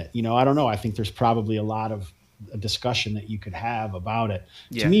 or isn't it? You know, I don't know. I think there's probably a lot of a discussion that you could have about it.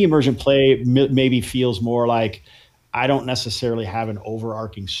 Yeah. To me, emergent play maybe feels more like I don't necessarily have an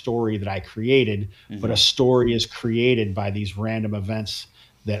overarching story that I created, but a story is created by these random events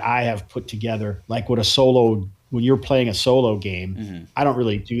that I have put together, like what a solo, when you're playing a solo game, Hmm. I don't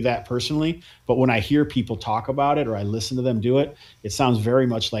really do that personally, but when I hear people talk about it or I listen to them do it, it sounds very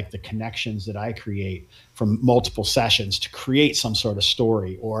much like the connections that I create from multiple sessions to create some sort of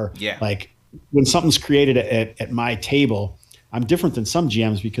story. Or Yeah. like when something's created at my table, I'm different than some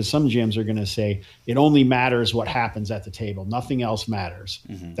GMs because some GMs are going to say it only matters what happens at the table. Nothing else matters.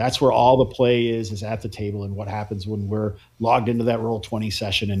 Hmm. That's where all the play is at the table and what happens when we're logged into that Roll20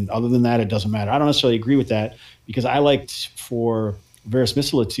 session. And other than that, it doesn't matter. I don't necessarily agree with that because I like for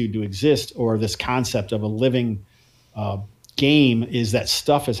verisimilitude to exist, or this concept of a living uh, game, is that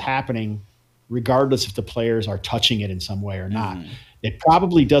stuff is happening regardless if the players are touching it in some way or not. Hmm. It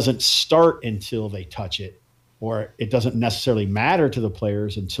probably doesn't start until they touch it, or it doesn't necessarily matter to the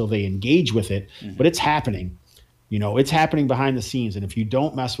players until they engage with it, but Hmm. it's happening. It's happening behind the scenes. And if you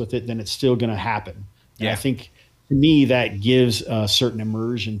don't mess with it, then it's still going to happen. And I Yeah. think to me, that gives a certain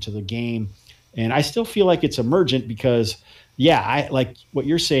immersion to the game. And I still feel like it's emergent because, yeah, I like what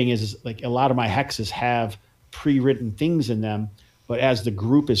you're saying is like a lot of my hexes have pre-written things in them. But as the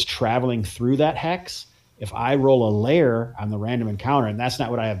group is traveling through that hex, if I roll a layer on the random encounter and that's not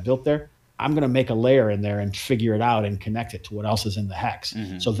what I have built there, I'm going to make a layer in there and figure it out and connect it to what else is in the hex.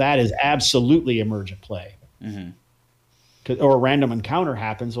 Hmm. So that is absolutely emergent play. Hmm. Or a random encounter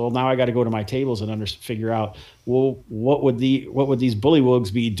happens. Well, now I got to go to my tables and figure out, well, what would these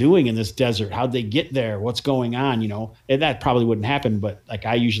bullywugs be doing in this desert? How'd they get there? What's going on? And that probably wouldn't happen. But like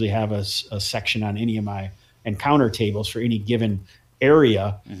I usually have a section on any of my encounter tables for any given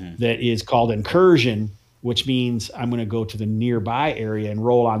area Hmm. that is called incursion, which means I'm going to go to the nearby area and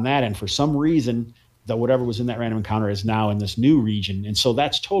roll on that. And for some reason, that whatever was in that random encounter is now in this new region. And so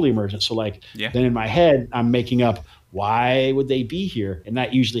that's totally emergent. So like Yeah. then in my head, I'm making up, why would they be here? And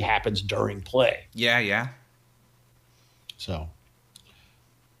that usually happens during play. Yeah. Yeah. So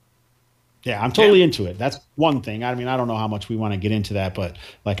yeah, I'm Yeah. totally into it. That's one thing. I mean, I don't know how much we want to get into that, but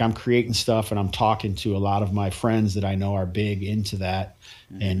like I'm creating stuff and I'm talking to a lot of my friends that I know are big into that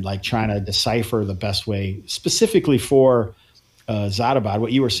Hmm. and like trying to decipher the best way specifically for Zadabad,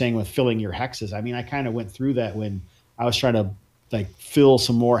 what you were saying with filling your hexes. I mean, I kind of went through that when I was trying to like fill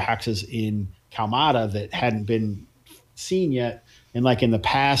some more hexes in Kalmata that hadn't been seen yet. And like in the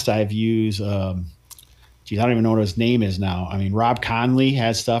past, I've used, geez, I don't even know what his name is now. I mean, Rob Conley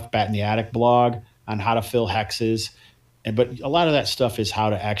has stuff, Bat in the Attic blog on how to fill hexes. But a lot of that stuff is how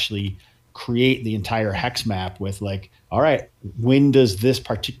to actually create the entire hex map with like, all right, when does this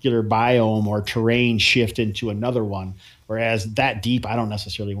particular biome or terrain shift into another one? Whereas that deep, I don't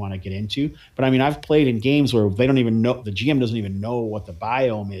necessarily want to get into. But I mean, I've played in games where they don't even know, the GM doesn't even know what the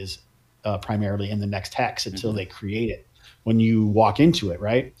biome is primarily in the next hex until Hmm. they create it when you walk into it,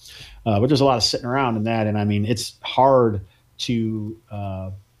 right? But there's a lot of sitting around in that. And I mean, it's hard to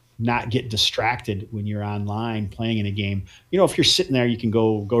not get distracted when you're online playing in a game. If you're sitting there, you can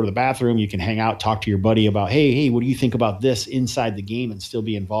go to the bathroom, you can hang out, talk to your buddy about, hey, what do you think about this inside the game, and still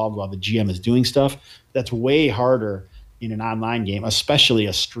be involved while the GM is doing stuff. That's way harder in an online game, especially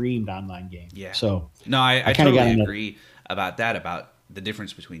a streamed online game. Yeah. So No, I I kind of got totally into agree about that, about the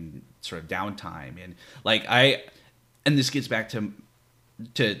difference between sort of downtime and like I, and this gets back to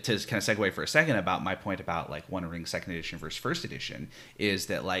kind of segue for a second about my point about like One Ring second edition versus first edition is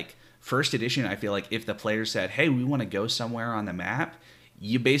that like first edition, I feel like if the player said, hey, we want to go somewhere on the map,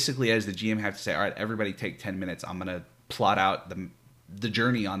 you basically as the GM have to say, all right, everybody take 10 minutes. I'm going to plot out the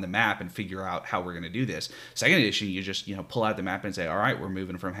journey on the map and figure out how we're going to do this. Second edition, you just, pull out the map and say, all right, we're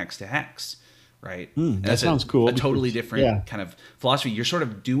moving from hex to hex. Right. And that that's sounds a cool totally because yeah. different kind of philosophy. You're sort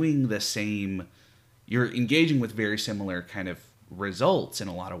of doing the same, you're engaging with very similar kind of results in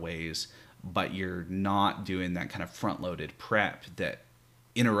a lot of ways, but you're not doing that kind of front loaded prep that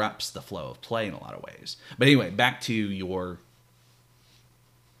interrupts the flow of play in a lot of ways. But anyway, back to your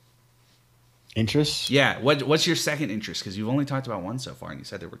Interests. yeah. What's your second interest? Because you've only talked about one so far, and you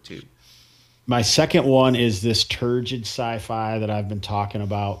said there were two. My second one is this turgid sci-fi that I've been talking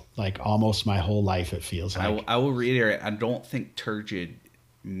about like almost my whole life. It feels like I will reiterate. I don't think turgid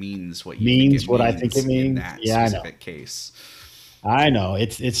means what you think it means what I think it means in means. that Yeah, I know. specific case. I know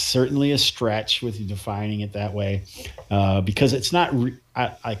it's certainly a stretch with you defining it that way, because it's not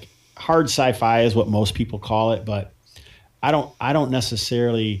like hard sci-fi is what most people call it, but I don't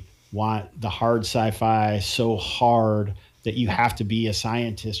necessarily want the hard sci-fi so hard that you have to be a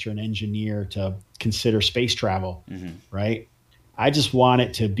scientist or an engineer to consider space travel, Hmm. right? I just want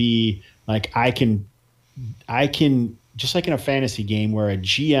it to be like I can just like in a fantasy game where a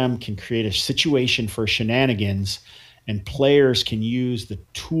GM can create a situation for shenanigans and players can use the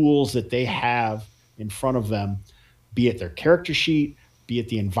tools that they have in front of them, be it their character sheet, be it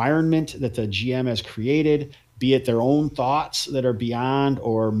the environment that the GM has created, be it their own thoughts that are beyond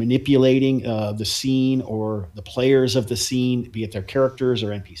or manipulating the scene or the players of the scene, be it their characters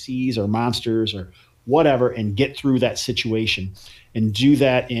or NPCs or monsters or whatever, and get through that situation and do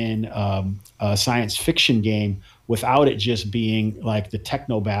that in a science fiction game without it just being like the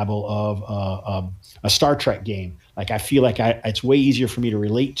technobabble of a Star Trek game. Like I feel like it's way easier for me to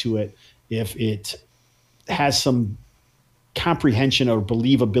relate to it if it has some comprehension or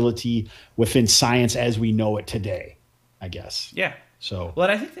believability within science as we know it today, I guess. Yeah. So, Well,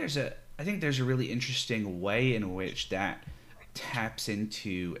 I think there's a really interesting way in which that taps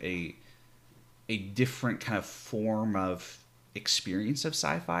into a different kind of form of experience of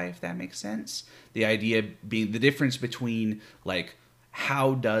sci-fi, if that makes sense. The idea being the difference between like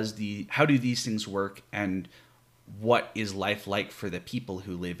how do these things work and what is life like for the people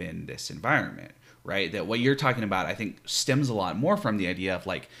who live in this environment, right? That what you're talking about, I think, stems a lot more from the idea of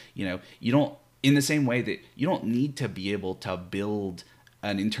like, you don't, in the same way that you don't need to be able to build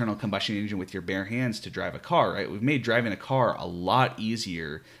an internal combustion engine with your bare hands to drive a car, right? We've made driving a car a lot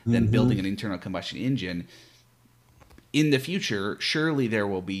easier than building an internal combustion engine. In the future, surely there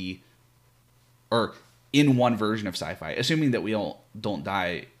will be, or in one version of sci-fi, assuming that we all don't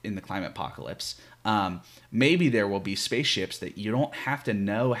die in the climate apocalypse, maybe there will be spaceships that you don't have to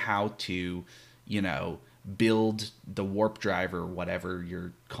know how to, build the warp drive or whatever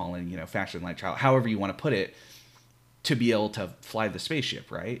you're calling, faster than light travel, however you want to put it, to be able to fly the spaceship,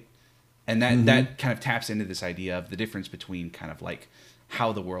 right? And that kind of taps into this idea of the difference between kind of like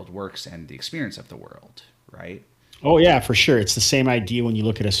how the world works and the experience of the world, right? oh yeah, for sure. It's the same idea when you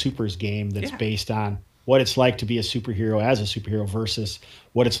look at a supers game that's Yeah. based on what it's like to be a superhero as a superhero versus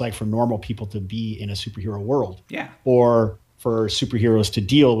what it's like for normal people to be in a superhero world, Yeah. or for superheroes to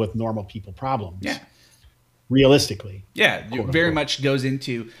deal with normal people Yeah. problems realistically, Yeah, it quote very unquote. much goes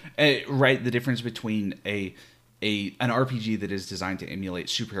into right the difference between an RPG that is designed to emulate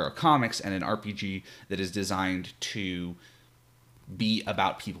superhero comics and an RPG that is designed to be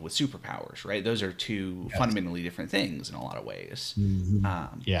about people with superpowers. Right, those are two Yes. fundamentally different things in a lot of ways.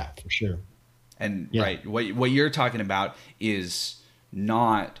 Yeah, for sure. And Yeah. right, what you're talking about is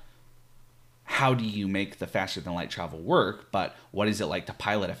not how do you make the faster than light travel work, but what is it like to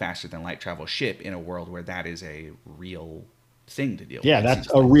pilot a faster than light travel ship in a world where that is a real thing to deal with. Yeah, It that's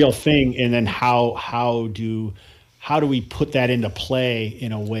seems a like. real thing. And then how do we put that into play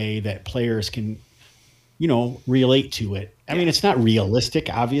in a way that players can, relate to it? I Yeah. mean, it's not realistic,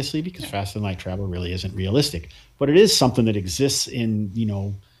 obviously, because fast and light travel really isn't realistic, but it is something that exists in,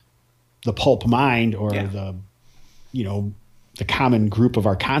 the pulp mind or Yeah. you know, the common group of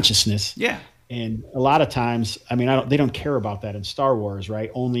our consciousness. Yeah. And a lot of times, I mean, they don't care about that in Star Wars,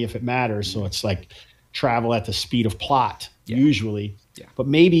 right? Only if it matters. So it's like travel at the speed of plot, Yeah. usually. Yeah. But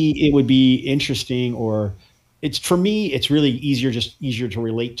maybe it would be interesting, or it's for me, it's really easier to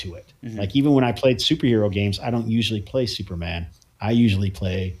relate to it. Like even when I played superhero games, I don't usually play Superman. I usually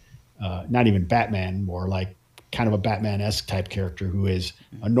play not even Batman, more like kind of a Batman-esque type character who is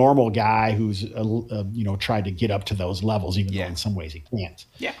a normal guy who's tried to get up to those levels, even though Yeah. in some ways he can't.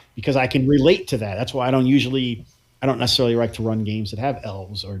 Yeah. Because I can relate to that. That's why I don't necessarily like to run games that have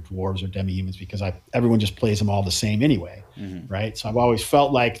elves or dwarves or demi-humans, because everyone just plays them all the same anyway, right? So I've always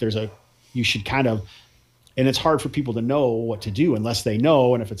felt like you should kind of, and it's hard for people to know what to do unless they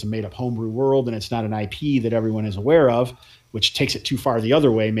know. And if it's a made up homebrew world and it's not an IP that everyone is aware of, which takes it too far the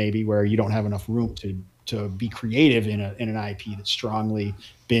other way, maybe, where you don't have enough room to be creative in an IP that's strongly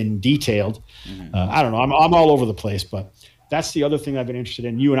been detailed. I don't know. I'm all over the place, but that's the other thing I've been interested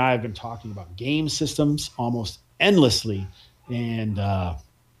in. You and I have been talking about game systems almost endlessly. And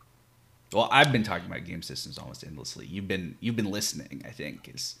Well, I've been talking about game systems almost endlessly. You've been listening, I think,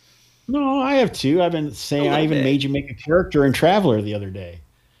 is no, I have too. I've been a saying I little even bit. made you make a character in Traveler the other day,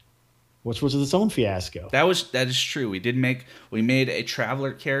 which was its own fiasco. That is true. We made a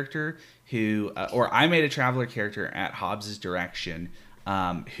traveler character or I made a traveler character at Hobbs's direction,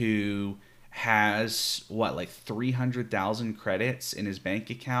 who has like 300,000 credits in his bank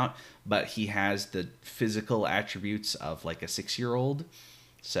account, but he has the physical attributes of like a 6-year-old.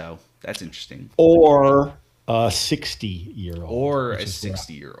 So that's interesting. Or a 60-year-old. Or a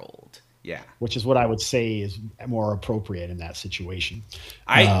 60-year-old. Yeah. Which is what I would say is more appropriate in that situation.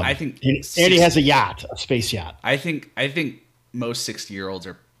 I think And he has a yacht, a space yacht. I think most 60-year-olds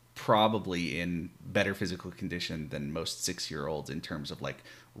are probably in better physical condition than most 6-year-olds in terms of like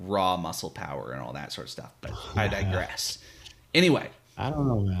raw muscle power and all that sort of stuff. But I digress. Anyway, I don't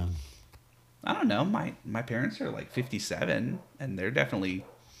know, man. I don't know. My parents are like 57, and they're definitely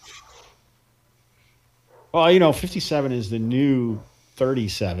Well, 57 is the new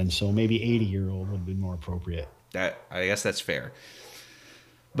 37, so maybe 80-year-old would be more appropriate. That, I guess that's fair.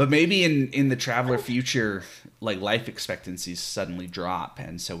 But maybe in the traveler future, like life expectancies suddenly drop,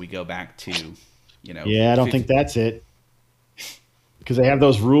 and so we go back to, Yeah, I don't think that's it, because they have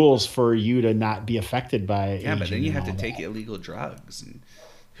those rules for you to not be affected by yeah, but then aging you and have to all take that. illegal drugs, and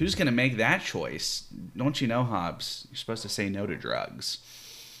who's going to make that choice? Don't you know, Hobbs? You're supposed to say no to drugs.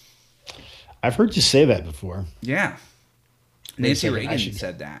 I've heard you say that before. Yeah, Wait a Nancy second, Reagan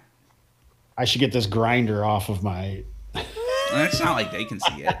said that. I should get this grinder off of my. Well, it's not like they can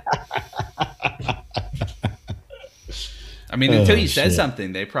see it. I mean, until Oh you said shit!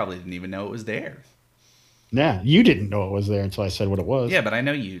 something, they probably didn't even know it was there. Yeah, you didn't know it was there until I said what it was. Yeah, but I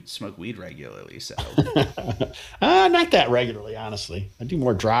know you smoke weed regularly, so Not that regularly, honestly. I do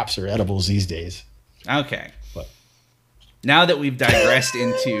more drops or edibles these days. okay. But Now that we've digressed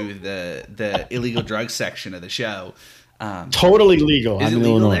into the illegal drug section of the show, totally legal. is I'm it in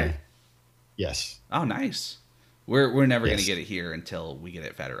legal Illinois. there? Yes. Oh, nice. We're never gonna Yes. get it here until we get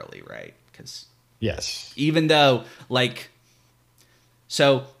it federally, right? Because Yes. even though, like,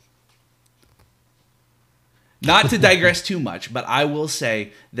 so not to digress too much, but I will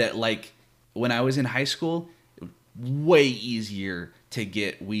say that, like, when I was in high school, way easier to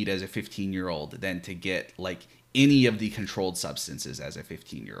get weed as a 15-year-old than to get like any of the controlled substances as a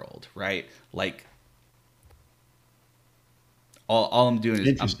 15-year-old, right? Like, all I'm doing is I'm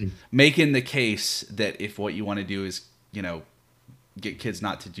Interesting. making the case that if what you want to do is, get kids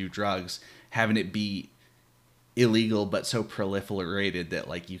not to do drugs, having it be illegal but so proliferated that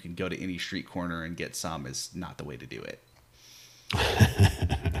like you can go to any street corner and get some is not the way to do it.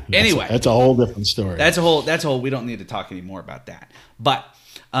 Anyway, That's a whole different story. that's a whole we don't need to talk anymore about that. But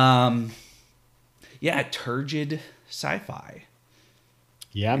yeah, turgid sci-fi.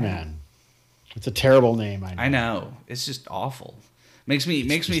 Yeah, man. It's a terrible name. I know. I know. It's just awful. Makes me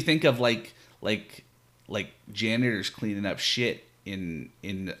think of like janitors cleaning up shit in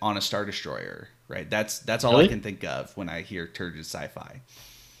on a Star Destroyer, right? That's all I Really? can think of when I hear turgid sci-fi.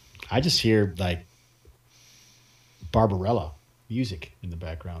 I just hear like Barbarella music in the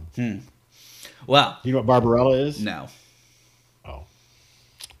background. Well, You know what Barbarella is? no. Oh,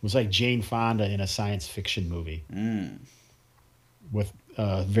 it was like Jane Fonda in a science fiction movie with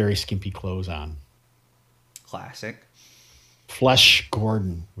very skimpy clothes on. Classic. Flesh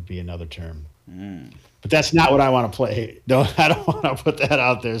Gordon would be another term. But that's not what I want to play. I don't want to put that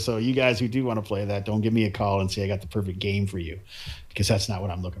out there. So you guys who do want to play that, don't give me a call and say I got the perfect game for you, because that's not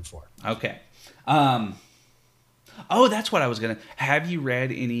what I'm looking for. Okay. Oh, that's what I was gonna. Have you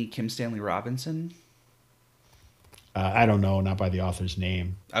read any Kim Stanley Robinson? I don't know, not by the author's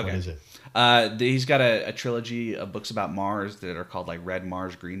name. What Okay. is it? He's got a trilogy of books about Mars that are called like Red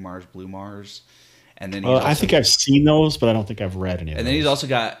Mars, Green Mars, Blue Mars, and then I think I've seen those, but I don't think I've read any of and those. then he's also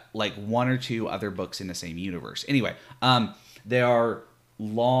got like one or two other books in the same universe. Anyway, they are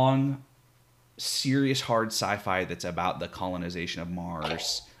long, serious, hard sci-fi that's about the colonization of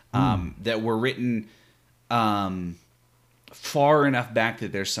Mars, that were written far enough back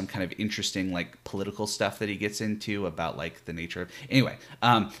that there's some kind of interesting like political stuff that he gets into about like the nature of. Anyway,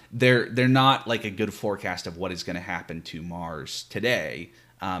 they're not like a good forecast of what is going to happen to Mars today.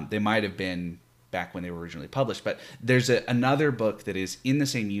 They might have been back when they were originally published, but there's another book that is in the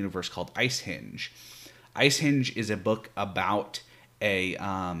same universe called Ice Hinge. Ice Hinge is a book about a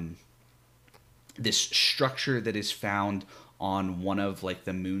this structure that is found on one of like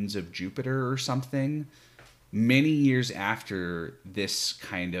the moons of Jupiter or something many years after this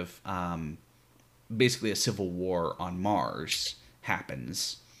kind of basically a civil war on Mars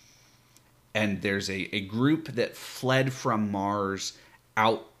happens. And there's a group that fled from Mars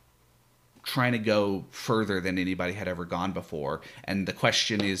out trying to go further than anybody had ever gone before. And the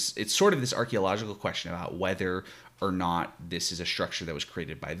question is, it's sort of this archaeological question about whether or not this is a structure that was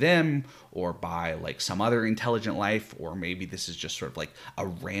created by them or by like some other intelligent life, or maybe this is just sort of like a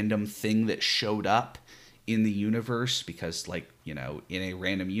random thing that showed up in the universe, because like, in a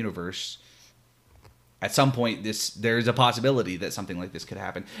random universe at some point there's a possibility that something like this could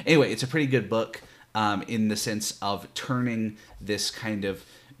happen. Anyway, it's a pretty good book in the sense of turning this kind of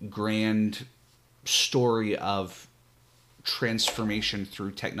grand story of transformation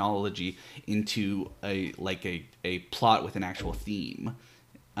through technology into a plot with an actual theme,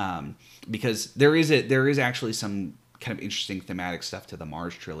 because there is actually some kind of interesting thematic stuff to the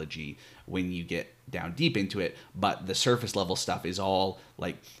Mars trilogy when you get down deep into it, but the surface level stuff is all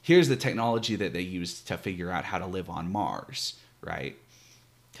like, here's the technology that they used to figure out how to live on Mars, right?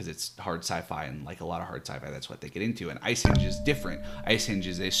 Because it's hard sci-fi, and like a lot of hard sci-fi, that's what they get into. And Ice Hinge is different. Ice Hinge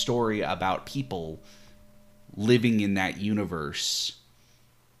is a story about people living in that universe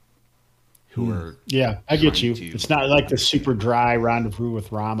who are Yeah, I get trying you. to It's not like the super understand. dry rendezvous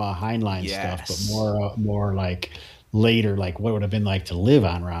with Rama Heinlein stuff, but Yes. more like later, like what it would have been like to live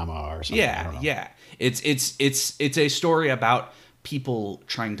on Rama or something. I Yeah, don't know. yeah. It's a story about people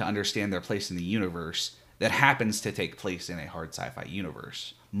trying to understand their place in the universe that happens to take place in a hard sci-fi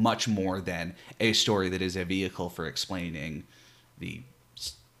universe, much more than a story that is a vehicle for explaining the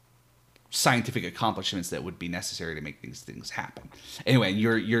scientific accomplishments that would be necessary to make these things happen. Anyway,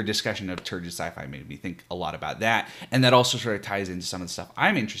 your discussion of turgid sci-fi made me think a lot about that, and that also sort of ties into some of the stuff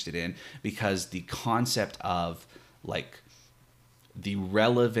I'm interested in, because the concept of like the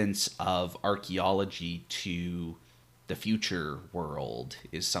relevance of archaeology to the future world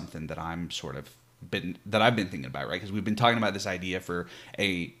is something that I've been thinking about, right? Because we've been talking about this idea for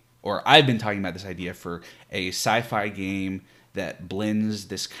a or I've been talking about this idea for a sci-fi game that blends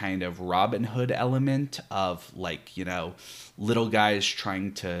this kind of Robin Hood element of, like, little guys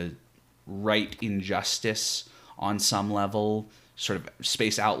trying to right injustice on some level, sort of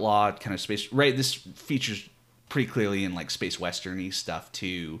space outlaw kind of space, right? This features pretty clearly in like space westerny stuff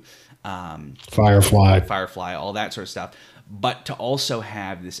too, Firefly. Firefly, all that sort of stuff, but to also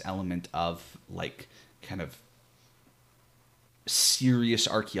have this element of like kind of serious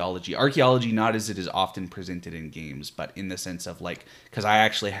archaeology, not as it is often presented in games, but in the sense of like, because I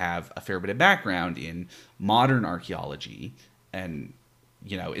actually have a fair bit of background in modern archaeology, and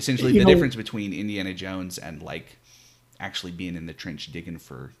essentially You the know, difference between Indiana Jones and like actually being in the trench digging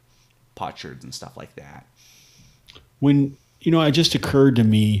for potsherds and stuff like that. when it just occurred to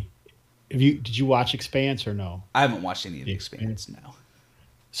me. Did you watch Expanse or no? I haven't watched any of The the Expanse. Expanse, no.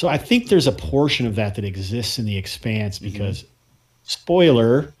 So I think there's a portion of that that exists in the Expanse Hmm. because,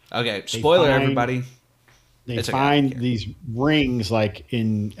 spoiler, Okay, they spoiler, find everybody. they It's okay, I don't find care. these rings like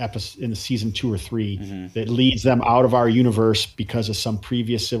in episode in the season 2 or 3 Hmm. that leads them out of our universe because of some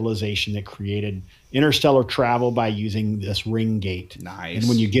previous civilization that created interstellar travel by using this ring gate. And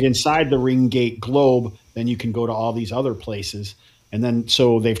when you Nice. get inside the ring gate globe, then you can go to all these other places. And then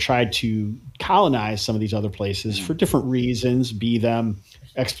so they've tried to colonize some of these other places Hmm. for different reasons, be them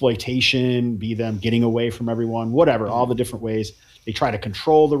exploitation, be them getting away from everyone, whatever, all Hmm. the different ways. They try to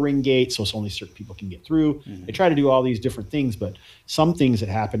control the ring gate so it's only certain people can get through. They Hmm. try to do all these different things, but some things that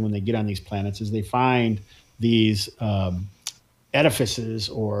happen when they get on these planets is they find these edifices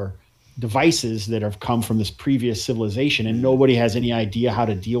or devices that have come from this previous civilization, and Hmm. nobody has any idea how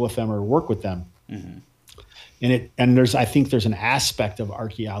to deal with them or work with them. Hmm. And there's I think there's an aspect of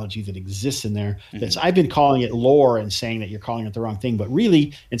archaeology that exists in there that's Hmm. I've been calling it lore and saying that you're calling it the wrong thing, but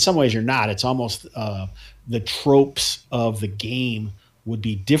really in some ways you're not. It's almost the tropes of the game would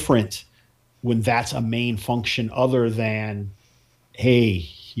be different when that's a main function other than, hey,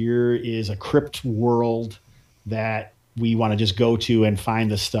 here is a crypt world that we want to just go to and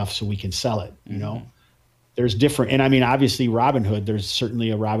find the stuff so we can sell it. Hmm. There's different, and I mean, obviously Robin Hood, there's certainly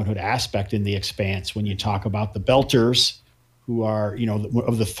a Robin Hood aspect in the Expanse when you Hmm. talk about the Belters, who are,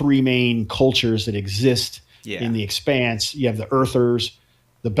 of the three main cultures that exist in Yeah. the Expanse. You have the Earthers,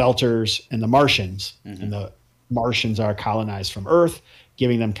 the Belters, and the Martians. Hmm. And the Martians are colonized from Earth,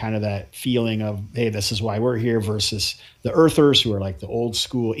 giving them kind of that feeling of, hey, this is why we're here, versus the Earthers, who are like the old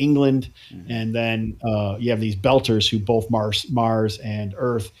school England. Hmm. And then you have these Belters who both Mars and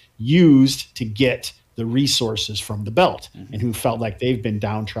Earth used to get the resources from the belt, and Hmm. who felt like they've been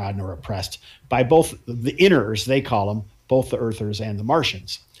downtrodden or oppressed by both the inners, they call them, both the Earthers and the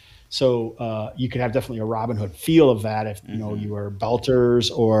Martians. So you could have definitely a Robin Hood feel of that if Hmm. you are Belters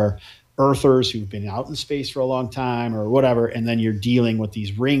or Earthers who've been out in space for a long time or whatever, and then you're dealing with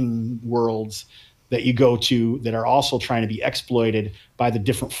these ring worlds that you go to that are also trying to be exploited by the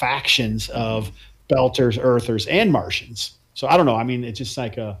different factions Hmm. of Belters, Earthers, and Martians. So I don't know. I mean, it's just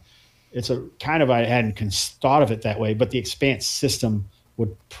like it's a kind of, I hadn't thought of it that way, but the Expanse system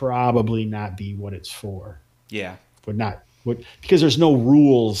would probably not be what it's for. Yeah. Would not would Because there's no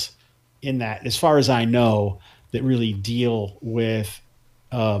rules in that, as far as I know, that really deal with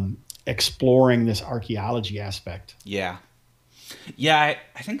exploring this archaeology aspect. Yeah. Yeah,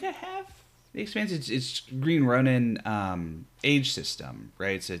 I think I have the Expanse. It's Green Ronin age system,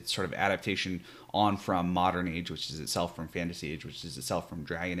 right? It's a sort of adaptation on from Modern Age, which is itself from Fantasy Age, which is itself from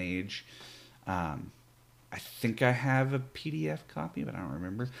Dragon Age. Um, I think I have a PDF copy, but I don't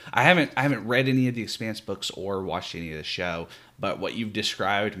remember. I haven't read any of the Expanse books or watched any of the show, but what you've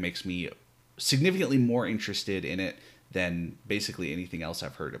described makes me significantly more interested in it than basically anything else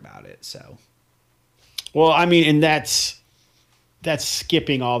I've heard about it. So, Well, I mean, and that's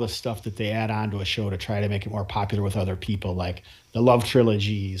skipping all the stuff that they add on to a show to try to make it more popular with other people, like the love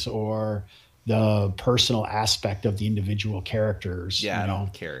trilogies or the personal aspect of the individual characters. yeah, I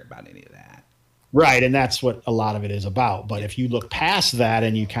don't care about any of that. Right, and that's what a lot of it is about. But Yeah. if you look past that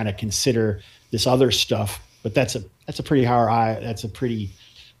and you kind of consider this other stuff, but that's a pretty hard eye. That's a pretty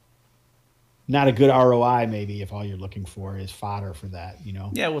not a good ROI maybe if all you're looking for is fodder for that.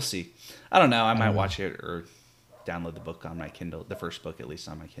 Yeah, we'll see. I don't know. I I might don't know. watch it or download the book on my Kindle, the first book at least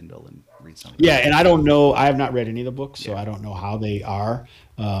on my Kindle, and read some of it. Yeah, and I don't know. I have not read any of the books, so Yeah. I don't know how they are.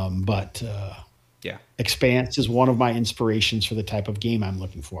 But Yeah. Expanse is one of my inspirations for the type of game I'm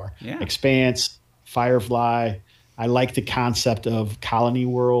looking for. Yeah. Expanse, Firefly. I like the concept of colony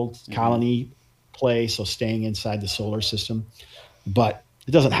world, Hmm. colony play, so staying inside the solar system. But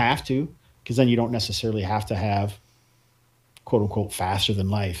it doesn't have to, because then you don't necessarily have to have quote unquote faster than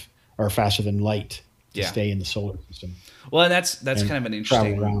life or faster than light to Yeah. stay in the solar system Well, and that's and kind of an travel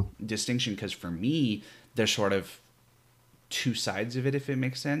interesting around. distinction because for me, there's sort of two sides of it, if it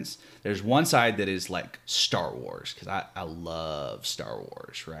makes sense. There's one side that is like Star Wars because I love Star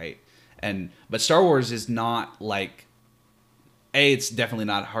Wars, right? But Star Wars is not like it's definitely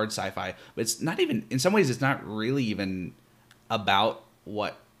not hard sci-fi, but it's not even in some ways it's not really even about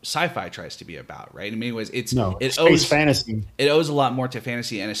what sci-fi tries to be about, right? In many ways, No, it space owes fantasy. it owes a lot more to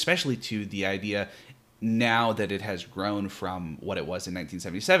fantasy and especially to the idea now that it has grown from what it was in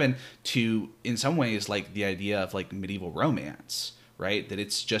 1977 to in some ways like the idea of like medieval romance, right? That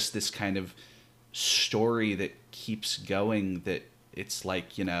it's just this kind of story that keeps going, that it's like,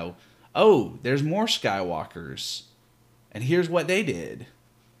 oh, there's more Skywalkers and here's what they did,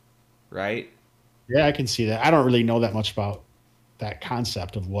 right? Yeah, I can see that. I don't really know that much about that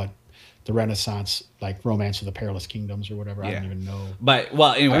concept of what the Renaissance, like Romance of the Perilous Kingdoms or whatever. I Yeah. don't even know. But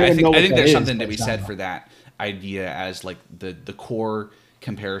well, I anyway, don't I even think know I what think that there's is, something to that be said genre. for that idea as like the core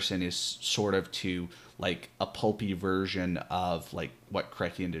comparison is sort of to like a pulpy version of like what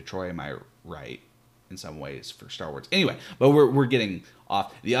Chrétien de Troyes might write in some ways for Star Wars. Anyway, but we're getting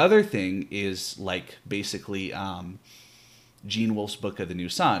off. The other thing is like basically Gene Wolfe's Book of the New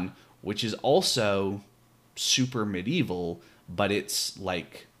Sun, which is also super medieval, but it's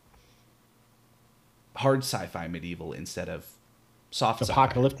like hard sci-fi medieval instead of soft It's sci-fi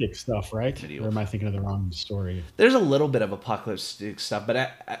apocalyptic stuff, right? Or medieval. am I thinking of the wrong story? There's a little bit of apocalyptic stuff,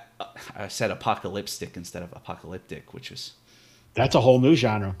 but I said apocalyptic instead of apocalyptic, which is That's a whole new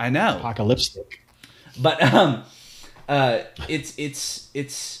genre. I know, Apocalyptic. but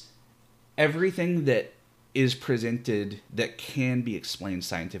it's everything that is presented that can be explained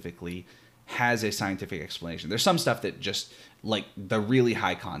scientifically has a scientific explanation. There's some stuff that just like the really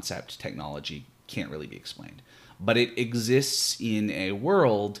high concept technology can't really be explained, but it exists in a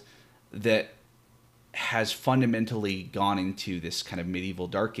world that has fundamentally gone into this kind of medieval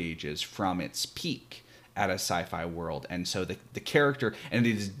dark ages from its peak at a sci-fi world. And so the character, and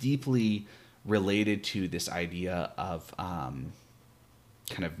it is deeply related to this idea of kind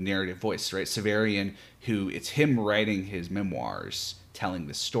of narrative voice, right? Severian, who it's him writing his memoirs telling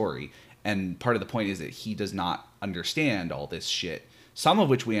this story, and part of the point is that he does not understand all this shit, some of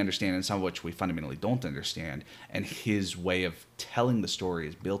which we understand and some of which we fundamentally don't understand, and his way of telling the story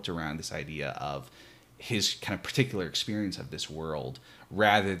is built around this idea of his kind of particular experience of this world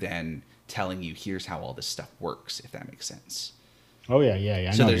rather than telling you here's how all this stuff works, if that makes sense. Oh yeah, yeah, yeah.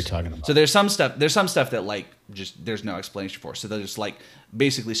 I So know what you're there's talking so about. there's some stuff that like just there's no explanation for. So there's like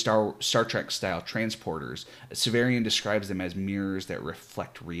basically Star Trek style transporters. Severian describes them as mirrors that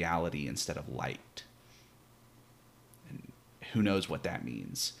reflect reality instead of light. Who knows what that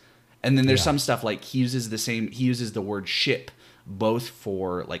means? And then there's Yeah. some stuff like he uses the word ship both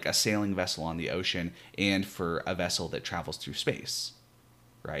for like a sailing vessel on the ocean and for a vessel that travels through space,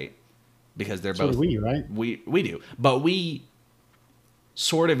 right? Because they're So do both we, right? we do. But we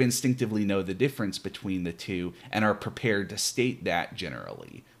sort of instinctively know the difference between the two and are prepared to state that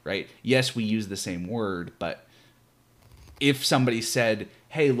generally, right? Yes, we use the same word, but if somebody said,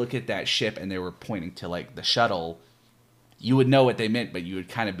 "Hey, look at that ship," and they were pointing to like the shuttle, you would know what they meant, but you would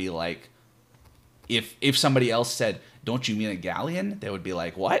kind of be like, if somebody else said, "Don't you mean a galleon?" They would be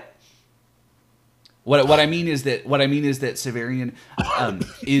like, "What?" What I mean is that Severian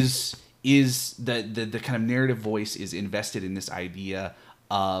is the kind of narrative voice is invested in this idea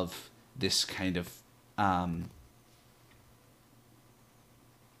of this kind of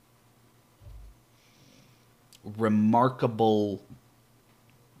remarkable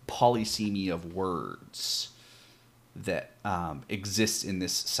polysemy of words that exists in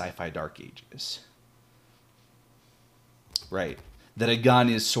this sci-fi dark ages, right? That a gun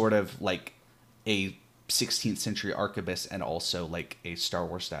is sort of like a 16th century arquebus and also like a Star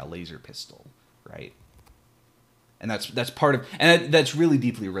Wars style laser pistol, right? And that's part of, and that's really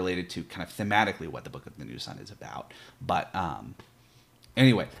deeply related to kind of thematically what the Book of the New Sun is about. But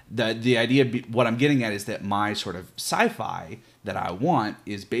Anyway, the idea, what I'm getting at is that my sort of sci-fi that I want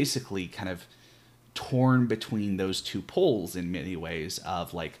is basically kind of torn between those two poles in many ways.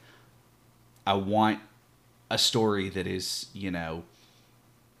 Of like, I want a story that is,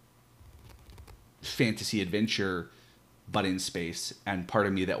 fantasy adventure, but in space, and part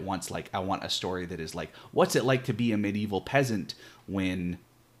of me that wants, like, I want a story that is like, what's it like to be a medieval peasant when,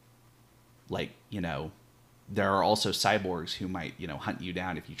 like, there are also cyborgs who might, hunt you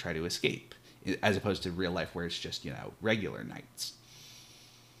down if you try to escape, as opposed to real life where it's just, regular knights.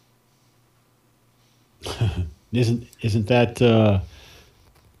 Isn't that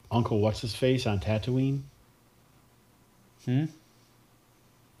Uncle what's his face on Tatooine?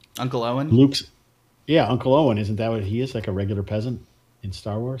 Uncle Owen? Luke's, yeah, Uncle Owen. Isn't that what he is? Like a regular peasant in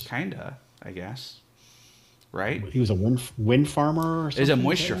Star Wars? Kinda, I guess. Right? He was a wind farmer or Is a something.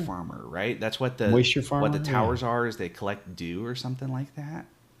 moisture farmer, right? That's what the Moisture farmer. what the towers Yeah. are, is they collect dew or something like that.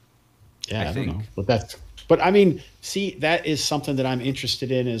 Yeah, I I don't think. know, but I mean, see, that is something that I'm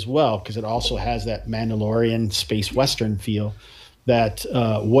interested in as well because it also has that Mandalorian space western feel. That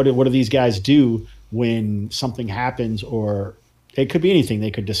what do these guys do when something happens, or it could be anything.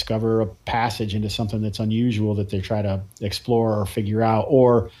 They could discover a passage into something that's unusual that they try to explore or figure out,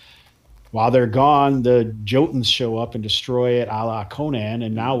 or while they're gone, the Jotuns show up and destroy it, a la Conan.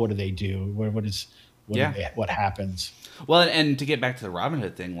 And now what do they do? Yeah. What happens? Well, and to get back to the Robin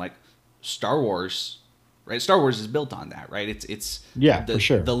Hood thing, like Star Wars, right? Star Wars is built on that, right? It's Yeah, the for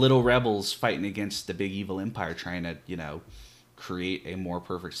sure. the little rebels fighting against the big evil empire, trying to, create a more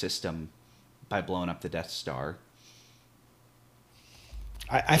perfect system by blowing up the Death Star.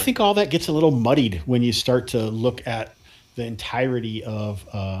 I think all that gets a little muddied when you start to look at the entirety of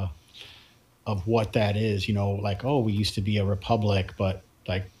what that is. Like, oh, we used to be a republic, but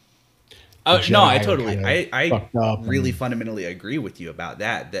like the Oh no, I Jedi are totally, kind of I fucked up. really And fundamentally agree with you about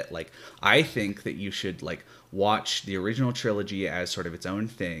that. That, like, I think that you should, like, watch the original trilogy as sort of its own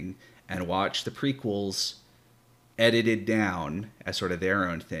thing, and watch the prequels edited down as sort of their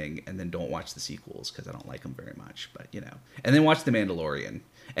own thing, and then don't watch the sequels because I don't like them very much. But, and then watch the Mandalorian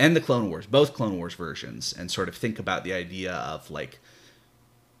and the Clone Wars, both Clone Wars versions, and sort of think about the idea of, like,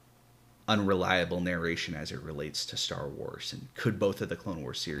 unreliable narration as it relates to Star Wars, and could both of the Clone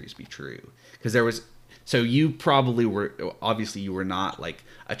Wars series be true? Because there was, so you probably were, obviously you were not like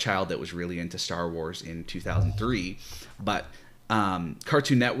a child that was really into Star Wars in 2003, but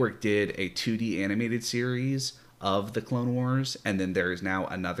Cartoon Network did a 2D animated series of the Clone Wars, and then there is now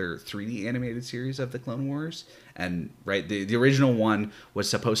another 3D animated series of the Clone Wars. And right, the original one was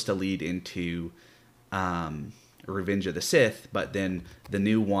supposed to lead into Revenge of the Sith, but then the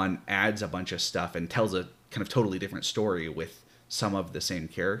new one adds a bunch of stuff and tells a kind of totally different story with some of the same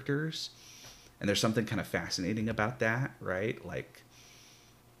characters. And there's something kind of fascinating about that, right? Like,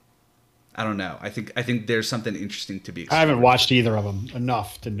 I don't know. I think there's something interesting to be I explored. haven't watched either of them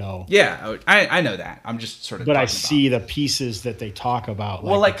enough to know. Yeah, I know that. I'm just sort of. But I talking see about. the pieces that they talk about.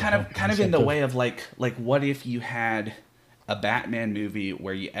 Well, like with the kind whole of in concept the way of like what if you had a Batman movie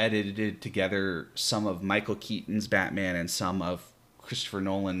where you edited together some of Michael Keaton's Batman and some of Christopher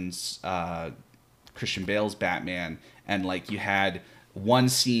Nolan's Christian Bale's Batman, and like you had one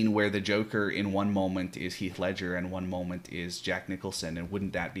scene where the Joker in one moment is Heath Ledger and one moment is Jack Nicholson, and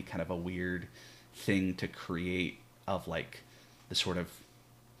wouldn't that be kind of a weird thing to create, of like the sort of,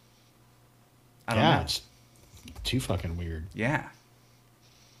 I don't know. It's too fucking weird. Yeah.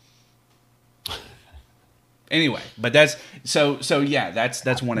 Anyway, but that's so yeah,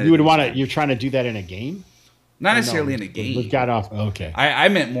 that's one of You the would want to. things. You're trying to do that in a game. Not Or necessarily no, in a game. We got off. Okay. I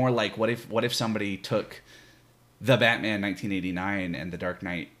meant more like what if somebody took the Batman 1989 and the Dark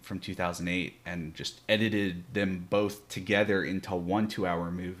Knight from 2008 and just edited them both together into one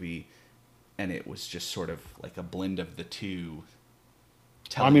 2-hour movie, and it was just sort of like a blend of the two.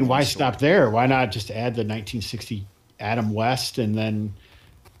 I mean, why telling stop story. there? Why not just add the 1960 Adam West and then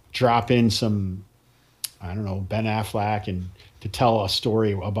drop in some, I don't know, Ben Affleck, and to tell a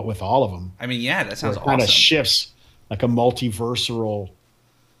story about with all of them? I mean, yeah, that Where sounds it kind of awesome. shifts like a multiversal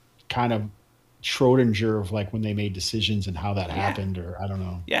kind of Schrodinger of like when they made decisions and how that happened, or I don't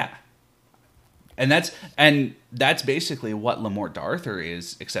know. Yeah. And that's basically what Lamort Arthur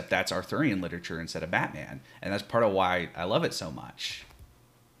is, except that's Arthurian literature instead of Batman. And that's part of why I love it so much.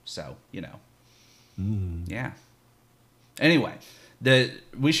 So, yeah. Anyway,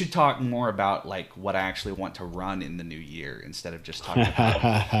 we should talk more about like what I actually want to run in the new year instead of just talking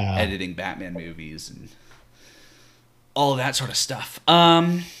about editing Batman movies and all of that sort of stuff.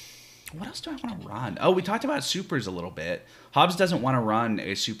 What else do I want to run? Oh, we talked about supers a little bit. Hobbs doesn't want to run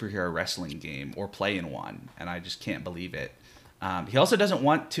a superhero wrestling game or play in one, and I just can't believe it. He also doesn't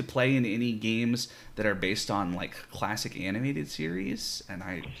want to play in any games that are based on like classic animated series. And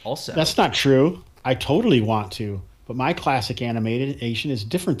I also, That's not true. I totally want to, but my classic animation is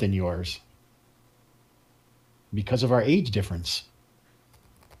different than yours because of our age difference.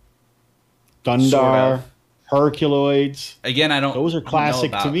 sort Thundar, of, Herculoids, again, those are I don't know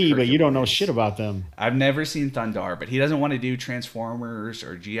classic to about me, but you don't know shit Herculoids. about them. I've never seen Thundar, but he doesn't want to do Transformers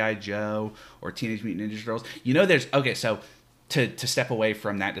or GI Joe or Teenage Mutant Ninja Turtles. You know, there's okay. So to step away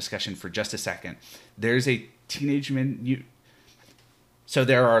from that discussion for just a second, there's a Teenage Mutant. So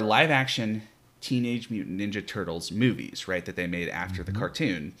there are live action Teenage Mutant Ninja Turtles movies, right, that they made after the Hmm.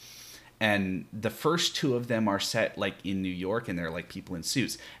 cartoon. And the first two of them are set like in New York and they're like people in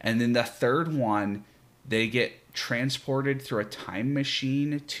suits. And then the third one, they get transported through a time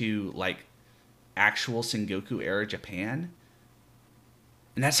machine to like actual Sengoku era Japan.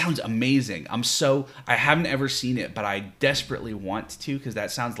 And that sounds amazing. I haven't ever seen it, but I desperately want to because that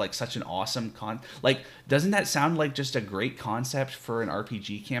sounds like such an awesome like doesn't that sound like just a great concept for an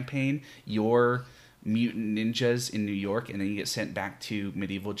RPG campaign? You're mutant ninjas in New York and then you get sent back to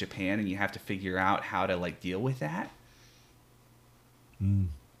medieval Japan and you have to figure out how to like deal with that.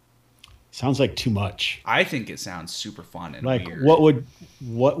 Sounds like too much. I think it sounds super fun and Like weird.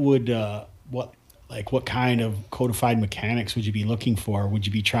 what kind of codified mechanics would you be looking for? Would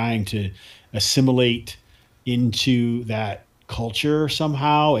you be trying to assimilate into that culture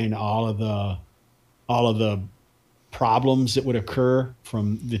somehow and all of the problems that would occur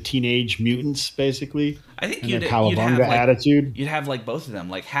from the teenage mutants basically I think and their you'd have cowabunga like attitude? both of them.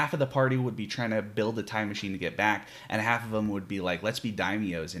 Like half of the party would be trying to build a time machine to get back, and half of them would be like, "Let's be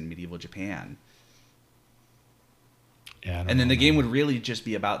daimyos in medieval Japan." Yeah, I don't And then know, the game man. would really just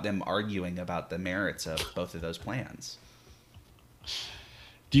be about them arguing about the merits of both of those plans.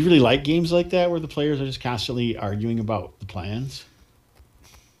 Do you really like games like that where the players are just constantly arguing about the plans?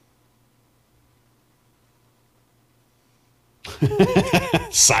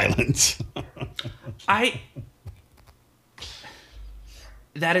 Silence. I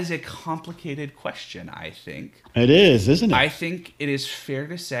That is a complicated question, I think. It is, isn't it? I think it is fair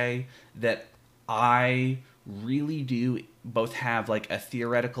to say that I really do both have like a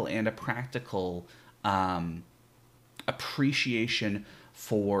theoretical and a practical um, appreciation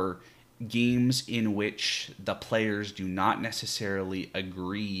for games in which the players do not necessarily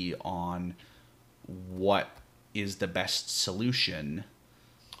agree on what is the best solution.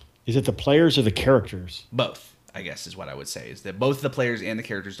 Is it the players or the characters? Both, I guess, is what I would say, is that both the players and the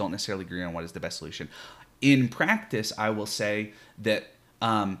characters don't necessarily agree on what is the best solution. In practice, I will say that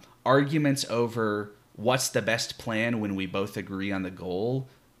arguments over what's the best plan when we both agree on the goal,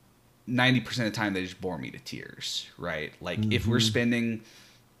 90% of the time they just bore me to tears, right? Like if we're Hmm. spending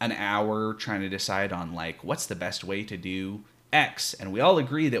an hour trying to decide on like what's the best way to do X and we all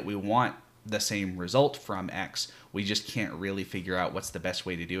agree that we want the same result from X, we just can't really figure out what's the best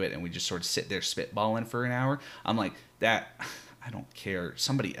way to do it and we just sort of sit there spitballing for an hour. I'm like, that I don't care.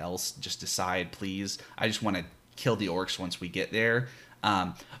 Somebody else just decide, please. I just want to kill the orcs once we get there.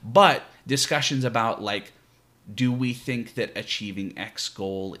 But discussions about like, do we think that achieving X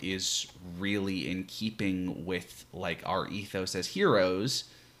goal is really in keeping with like our ethos as heroes?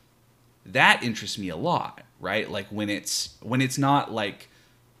 That interests me a lot, right? Like when it's not like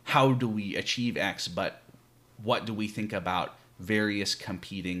how do we achieve X, but what do we think about various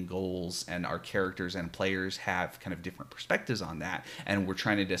competing goals, and our characters and players have kind of different perspectives on that, and we're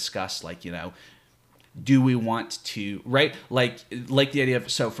trying to discuss like, do we want to, right, like the idea of,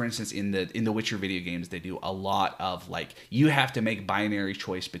 so for instance in the Witcher video games they do a lot of like you have to make binary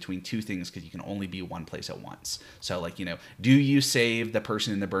choice between two things because you can only be one place at once. So like, do you save the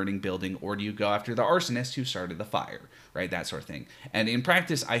person in the burning building or do you go after the arsonist who started the fire, right, that sort of thing. And in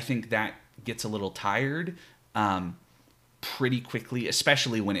practice I think that gets a little tired pretty quickly,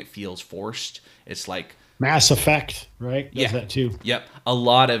 especially when it feels forced. It's like, Mass Effect, right? Does yeah. that too. Yep. A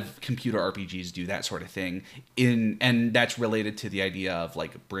lot of computer RPGs do that sort of thing. And that's related to the idea of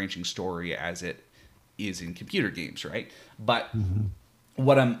like branching story as it is in computer games, right? But Hmm.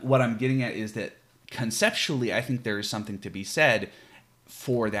 what I'm getting at is that conceptually I think there is something to be said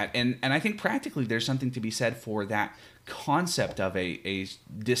for that. And I think practically there's something to be said for that concept of a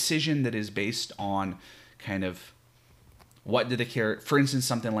decision that is based on kind of what do the character, for instance,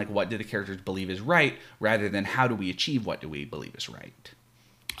 something like what do the characters believe is right, rather than how do we achieve what do we believe is right.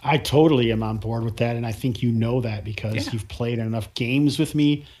 I totally am on board with that, and I think you know that because Yeah. you've played enough games with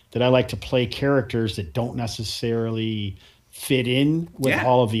me that I like to play characters that don't necessarily fit in with Yeah.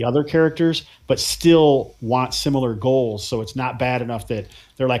 all of the other characters, but still want similar goals. So it's not bad enough that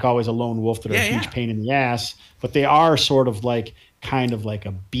they're like always a lone wolf that are a Yeah. huge Yeah. pain in the ass, but they are sort of like kind of like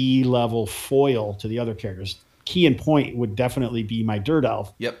a B level foil to the other characters. Key and point would definitely be my dirt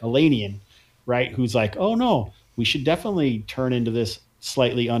elf, Yep. Elanian, right? Who's like, oh no, we should definitely turn into this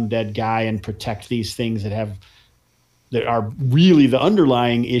slightly undead guy and protect these things that are really the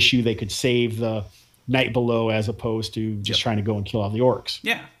underlying issue. They could save the night below as opposed to just Yep. trying to go and kill all the orcs.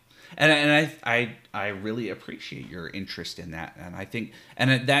 Yeah. And I really appreciate your interest in that, and I think,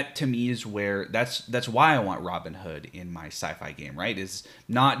 and that to me is where that's why I want Robin Hood in my sci-fi game, right? Is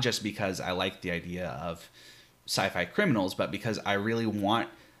not just because I like the idea of sci-fi criminals, but because I really want,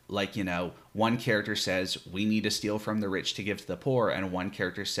 like, one character says we need to steal from the rich to give to the poor, and one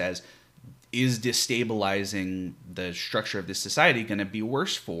character says, is destabilizing the structure of this society going to be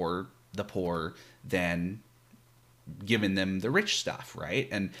worse for the poor than giving them the rich stuff, right?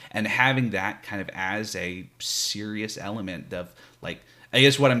 And having that kind of as a serious element of, like, I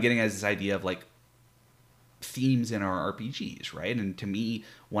guess what I'm getting at is this idea of like themes in our RPGs, right? And to me,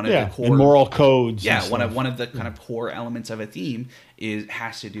 one of the Yeah, and core, moral codes. yeah, And one of stuff. the kind of core elements of a theme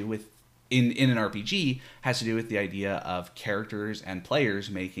has to do with, in an RPG, has to do with the idea of characters and players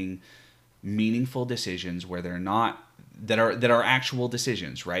making meaningful decisions where they're not, that are actual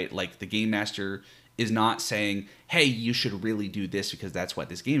decisions, right? Like the game master is not saying, hey, you should really do this because that's what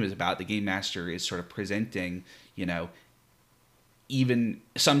this game is about. The game master is sort of presenting, even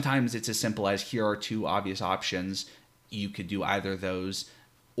sometimes it's as simple as, here are two obvious options, you could do either of those,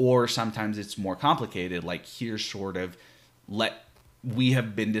 or sometimes it's more complicated, like, here's sort of, we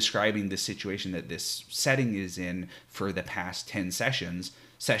have been describing this situation that this setting is in for the past 10 sessions.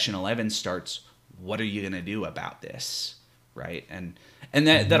 Session 11 starts, what are you going to do about this, right? And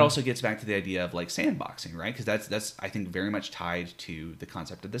that also gets back to the idea of like sandboxing, right? Because that's I think very much tied to the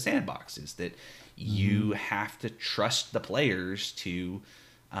concept of the sandbox, is that you have to trust the players to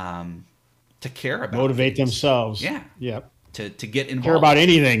care about Motivate things. themselves. Yeah. Yep. To get involved. Care about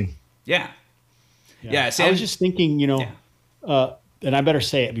anything. Yeah. Yeah. I was just thinking, Yeah. And I better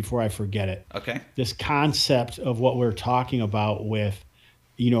say it before I forget it. Okay. This concept of what we're talking about with,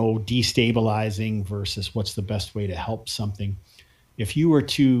 destabilizing versus what's the best way to help something. If you were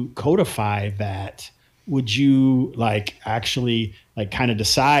to codify that, would you like actually like kind of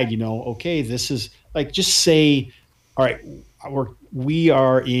decide, okay, this is like, just say, all right, we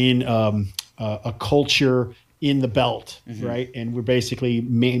are in a culture in the belt, right? And we're basically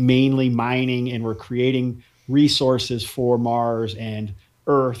mainly mining, and we're creating resources for Mars and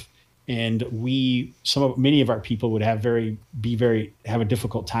Earth. And many of our people would have a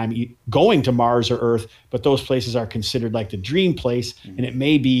difficult time going to Mars or Earth, but those places are considered like the dream place. And it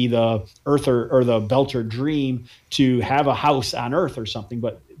may be the Earth or the Belter dream to have a house on Earth or something,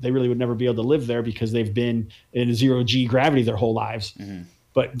 but they really would never be able to live there because they've been in 0G gravity their whole lives.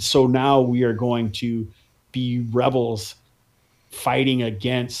 But so now we are going to be rebels fighting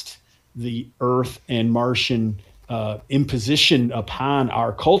against the Earth and Martian imposition upon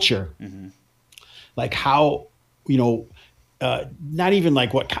our culture. Like how, not even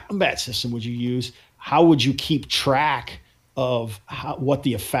like what combat system would you use? How would you keep track of what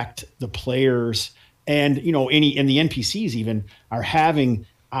the effect the players and, and the NPCs even are having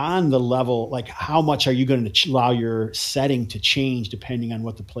on the level? Like how much are you going to allow your setting to change depending on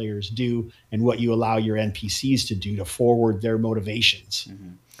what the players do and what you allow your NPCs to do to forward their motivations?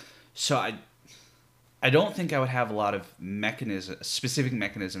 So I don't think I would have a lot of specific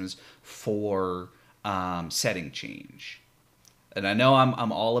mechanisms for setting change. And I know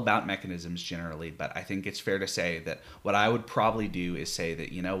I'm all about mechanisms generally, but I think it's fair to say that what I would probably do is say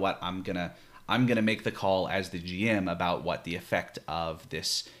that, you know what, I'm gonna make the call as the GM about what the effect of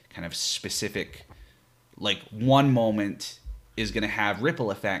this kind of specific, like, one moment is going to have ripple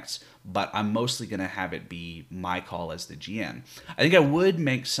effects, but I'm mostly going to have it be my call as the GM. I think I would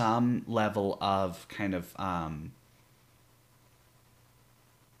make some level of kind of, I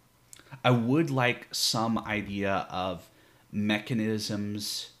would like some idea of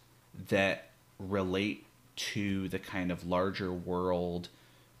mechanisms that relate to the kind of larger world,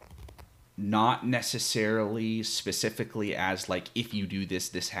 not necessarily specifically as like, if you do this,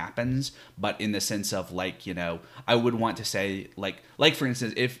 this happens, but in the sense of like, I would want to say like for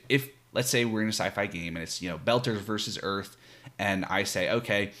instance, if let's say we're in a sci-fi game and it's, Belters versus Earth, and I say,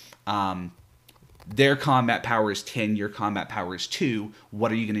 okay, their combat power is 10, your combat power is 2.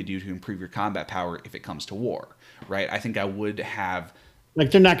 What are you going to do to improve your combat power if it comes to war, right? I think I would have,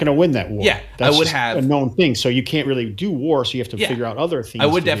 like, they're not going to win that war. Yeah, that's I would just have a known thing. So you can't really do war. So you have to figure out other things. I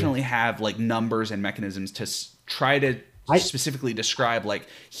would definitely have like numbers and mechanisms to try to I specifically describe like,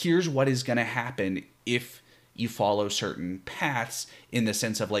 here's what is going to happen if you follow certain paths, in the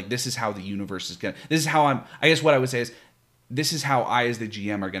sense of like, this is how the universe is going to, this is how I guess what I would say is, this is how I as the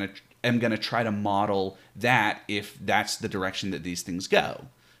GM am going to try to model that, if that's the direction that these things go,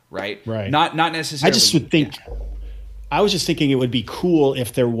 right? right. Not I just necessarily. would Yeah. think I was just thinking it would be cool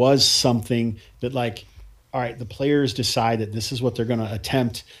if there was something that, like, all right, the players decide that this is what they're going to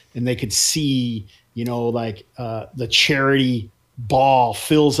attempt, and they could see, like the charity ball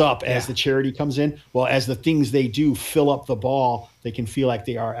fills up as Yeah. the charity comes in. Well, as the things they do fill up the ball, they can feel like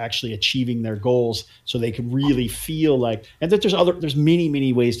they are actually achieving their goals. So they can really feel like, and that there's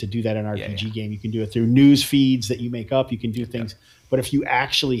many ways to do that in an Yeah. RPG Yeah. game. You can do it through news feeds that you make up. You can do Yep. things, but if you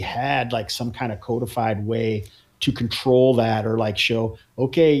actually had like some kind of codified way to control that, or like show,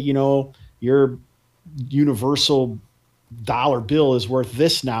 okay, your universal dollar bill is worth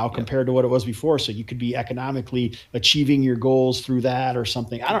this now Yep. compared to what it was before. So you could be economically achieving your goals through that or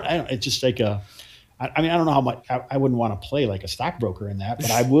something. I don't it's just like I mean, I don't know how much I wouldn't want to play like a stockbroker in that,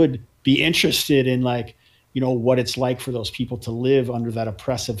 but I would be interested in like, what it's like for those people to live under that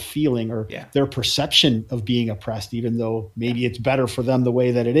oppressive feeling, or Yeah. their perception of being oppressed, even though maybe Yeah. it's better for them the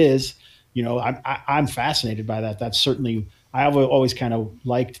way that it is. I'm fascinated by that. That's certainly, I've always kind of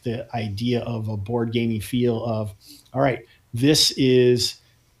liked the idea of a board gaming feel of, all right, this is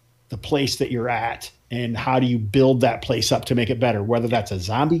the place that you're at, and how do you build that place up to make it better, whether that's a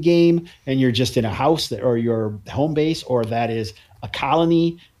zombie game and you're just in a house or your home base, or that is a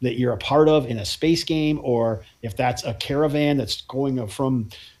colony that you're a part of in a space game, or if that's a caravan that's going from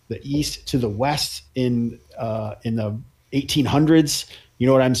the east to the west in the 1800s. You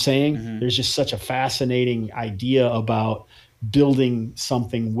know what I'm saying? Mm-hmm. There's just such a fascinating idea about building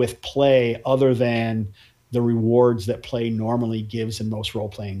something with play other than the rewards that play normally gives in most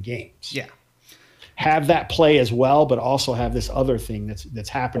role-playing games. Yeah. Have that play as well, but also have this other thing that's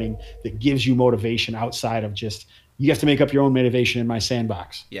happening that gives you motivation outside of just, you have to make up your own motivation in my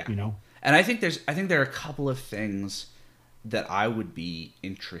sandbox. Yeah. And I think there are a couple of things that I would be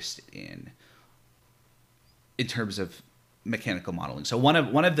interested in terms of mechanical modeling. So one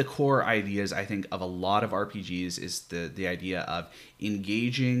of the core ideas, I think, of a lot of RPGs is the idea of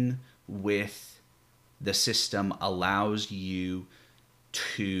engaging with the system allows you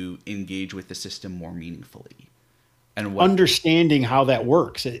to engage with the system more meaningfully. And understanding how that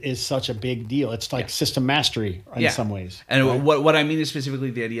works is such a big deal. It's like system mastery in some ways. And right? what I mean is specifically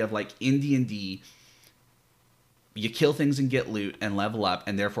the idea of like, in D&D, you kill things and get loot and level up,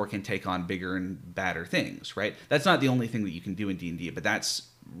 and therefore can take on bigger and badder things, right? That's not the only thing that you can do in D&D, but that's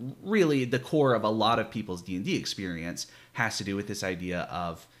really the core of a lot of people's D&D experience, has to do with this idea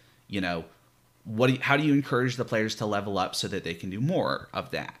of, how do you encourage the players to level up so that they can do more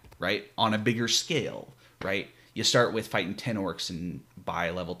of that, right? On a bigger scale, right? You start with fighting 10 orcs, and by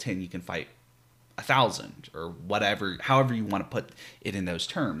level 10 you can fight 1,000 or whatever, however you want to put it in those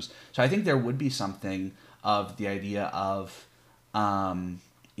terms. So I think there would be something of the idea of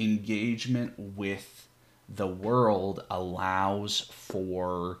engagement with the world allows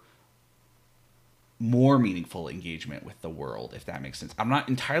for more meaningful engagement with the world, if that makes sense. I'm not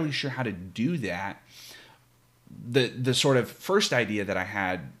entirely sure how to do that. The sort of first idea that I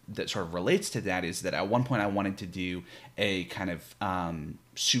had that sort of relates to that is that at one point I wanted to do a kind of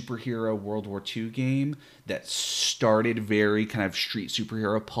superhero World War II game that started very kind of street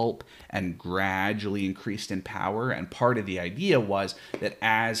superhero pulp and gradually increased in power. And part of the idea was that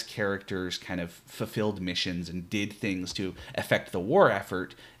as characters kind of fulfilled missions and did things to affect the war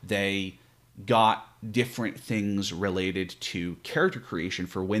effort, they got different things related to character creation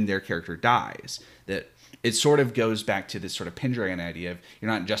for when their character dies. That it sort of goes back to this sort of Pendragon idea of,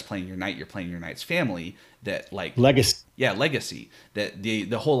 you're not just playing your knight, you're playing your knight's family. That like legacy. Yeah, legacy. That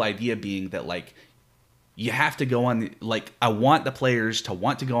the whole idea being that like, you have to go on I want the players to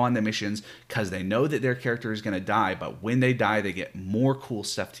want to go on the missions because they know that their character is going to die, but when they die they get more cool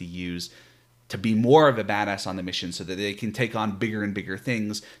stuff to use to be more of a badass on the mission, so that they can take on bigger and bigger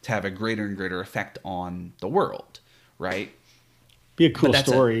things to have a greater and greater effect on the world, right? Be a cool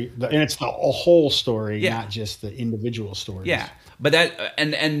story, and it's a whole story, not just the individual stories. Yeah, but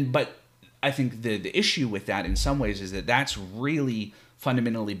that but I think the issue with that in some ways is that that's really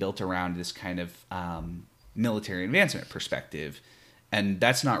fundamentally built around this kind of military advancement perspective, and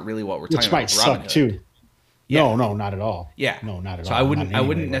that's not really what we're talking about. Which might suck too. Yeah. No, not at all. Yeah. No, not at all. So I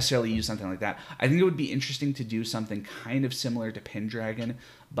wouldn't necessarily use something like that. I think it would be interesting to do something kind of similar to Pendragon,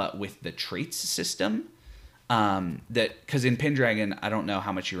 but with the traits system. Because in Pendragon, I don't know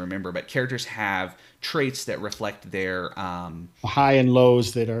how much you remember, but characters have traits that reflect their high and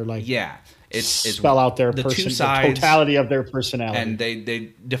lows that are like It's spell out their the two the sides, totality of their and personality.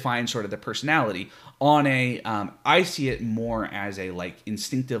 they define sort of the personality on a I see it more as a like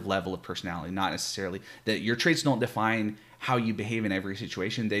instinctive level of personality, not necessarily that your traits don't define how you behave in every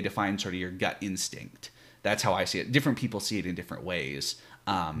situation. They define sort of your gut instinct. That's how I see it. Different people see it in different ways.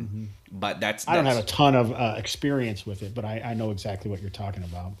 Hmm. But that's I don't have a that's ton of experience with it, but I know exactly what you're talking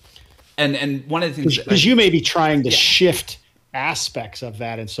about. and one of the things that Because you may be trying to yeah, shift aspects of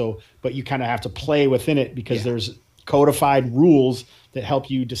that, and so, but you kind of have to play within it because yeah, there's codified rules that help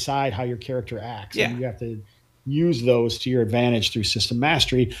you decide how your character acts, and yeah, you have to use those to your advantage through system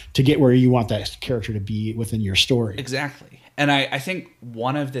mastery to get where you want that character to be within your story. exactly. And I think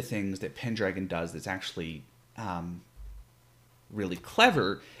one of the things that Pendragon does that's actually um, really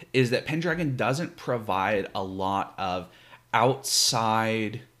clever is that Pendragon doesn't provide a lot of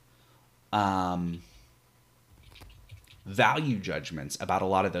outside um, value judgments about a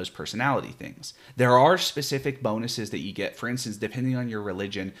lot of those personality things. There are specific bonuses that you get. For instance, depending on your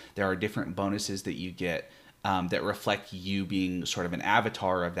religion, there are different bonuses that you get that reflect you being sort of an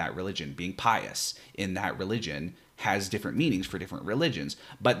avatar of that religion. Being pious in that religion has different meanings for different religions.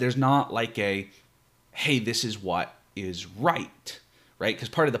 But there's not like a, hey, this is what is right, right? Because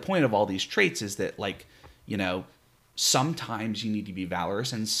part of the point of all these traits is that, like, you know, sometimes you need to be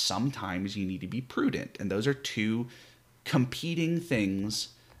valorous and sometimes you need to be prudent. And those are two competing things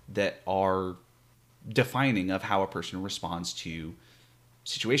that are defining of how a person responds to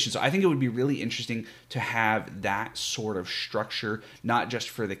situations. So I think it would be really interesting to have that sort of structure, not just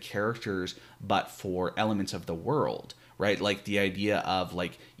for the characters, but for elements of the world, right? Like the idea of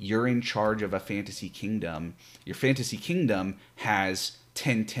like you're in charge of a fantasy kingdom. Your fantasy kingdom has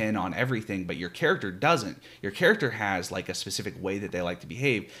 10/10 on everything, but your character doesn't. Your character has like a specific way that they like to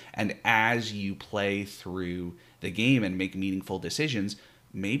behave. And as you play through the game and make meaningful decisions,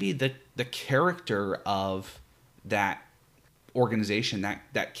 maybe the character of that organization,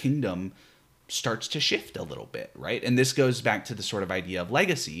 that kingdom starts to shift a little bit, right? And this goes back to the sort of idea of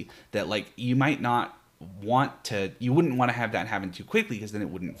legacy that like you might not you wouldn't want to have that happen too quickly because then it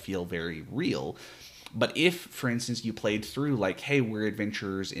wouldn't feel very real. But if, for instance, you played through like, hey, we're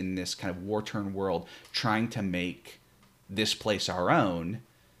adventurers in this kind of war-torn world trying to make this place our own,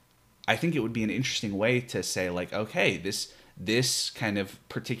 I think it would be an interesting way to say like, okay, this kind of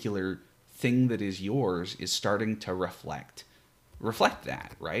particular thing that is yours is starting to reflect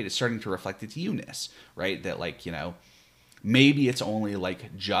that, right? It's starting to reflect its you-ness, right? That like, you know, maybe it's only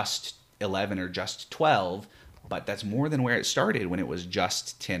like just 11 or just 12, but that's more than where it started when it was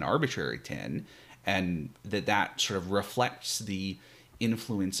just 10, arbitrary 10, and that sort of reflects the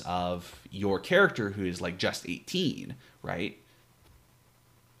influence of your character who is like just 18, right?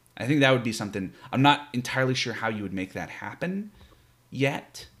 I think that would be something. I'm not entirely sure how you would make that happen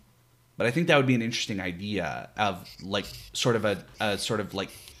yet, but I think that would be an interesting idea of like sort of a sort of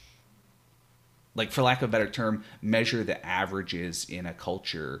like for lack of a better term, measure the averages in a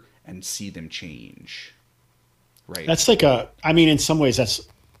culture and see them change, right? That's like I mean, in some ways, that's,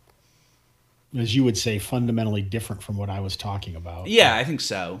 as you would say, fundamentally different from what I was talking about. Yeah, I think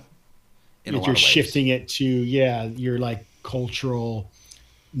so in a If lot you're of ways. shifting it to, yeah, your like cultural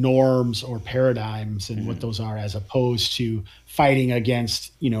norms or paradigms and what Hmm. those are, as opposed to fighting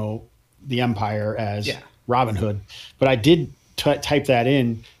against, the empire as Yeah, Robin Hood. But I did type that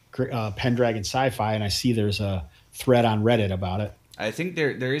in, Pendragon Sci-Fi, and I see there's a thread on Reddit about it. I think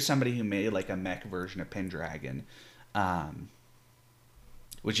there is somebody who made like a mech version of Pendragon, um,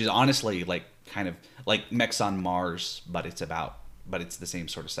 which is honestly like kind of like mechs on Mars, but it's the same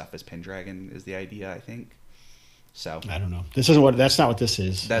sort of stuff as Pendragon is the idea, I think. So I don't know. That's not what this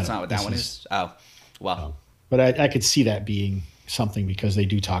is. that's not what that This one is, is. Oh, well, no. But I could see that being something, because they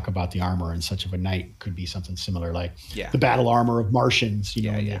do talk about the armor in such of a night could be something similar, like yeah, the battle armor of Martians,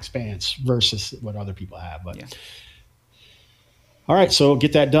 yeah, in the yeah, Expanse versus what other people have. But yeah. all right, so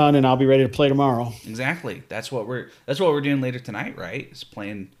get that done, and I'll be ready to play tomorrow. Exactly. That's what we're doing later tonight, right? Is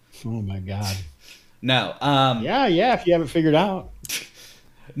playing. Oh my god. No, Yeah, yeah. If you haven't figured out,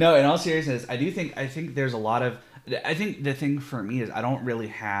 no. In all seriousness, I think there's a lot of. I think the thing for me is I don't really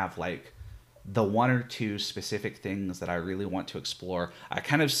have like the one or two specific things that I really want to explore. I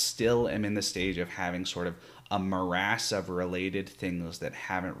kind of still am in the stage of having sort of a morass of related things that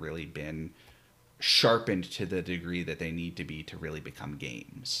haven't really been sharpened to the degree that they need to be to really become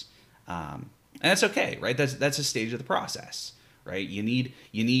games. And that's okay, right? That's a stage of the process, right? You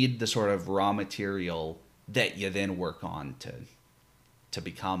need the sort of raw material that you then work on to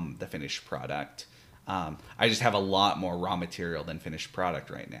become the finished product. I just have a lot more raw material than finished product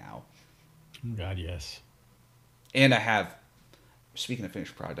right now, oh god, yes. and I have speaking of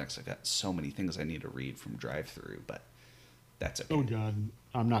finished products, I got so many things I need to read from drive-through, but that's okay. Oh God,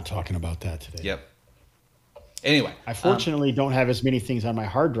 I'm not talking about that today. Yep. Anyway, I fortunately don't have as many things on my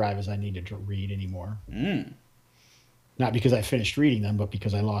hard drive as I needed to read anymore. Not because I finished reading them, but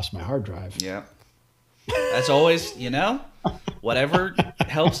because I lost my hard drive. yeah. That's always, whatever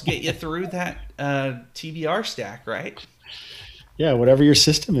helps get you through that TBR stack, right? Yeah, whatever your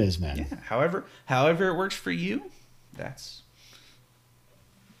system is, man. Yeah. However it works for you, that's.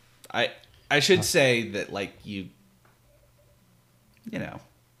 I should say that, like, you know.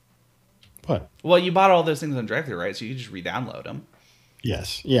 What? Well, you bought all those things on drive-thru, right? So you just re-download them.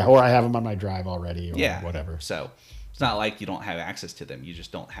 Yes. Yeah, or I have them on my drive already, or whatever. So it's not like you don't have access to them. You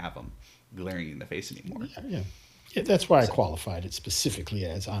just don't have them glaring you in the face anymore. Yeah, that's why I qualified it specifically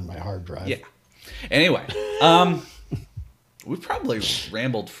as on my hard drive. Yeah. Anyway, we've probably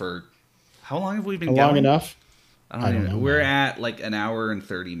rambled for how long have we been going? Long enough? I don't know. We're at like an hour and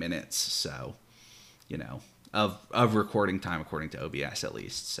 30 minutes, so of recording time according to OBS at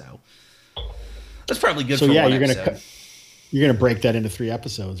least. So that's probably good. So for one episode. You're gonna break that into 3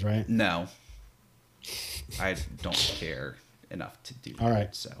 episodes, right? No, I don't care enough to do that. All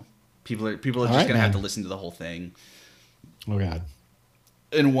right. So people are just gonna have to listen to the whole thing. Oh God.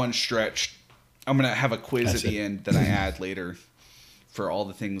 In one stretch. I'm gonna have a quiz at the end that I add later for all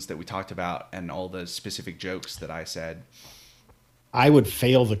the things that we talked about and all the specific jokes that I said. I would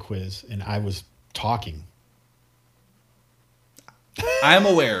fail the quiz, and I was talking. I'm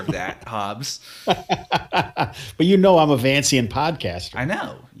aware of that, Hobbs. But I'm a Vancian podcaster. I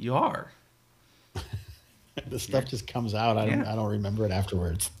know you are. The stuff just comes out. I don't remember it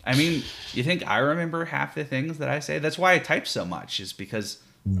afterwards. I mean, you think I remember half the things that I say? That's why I type so much, is because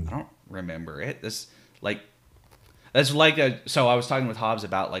I don't remember it. So I was talking with Hobbs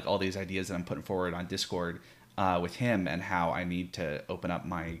about like all these ideas that I'm putting forward on Discord with him, and how I need to open up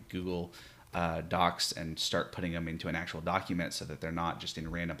my Google Docs and start putting them into an actual document so that they're not just in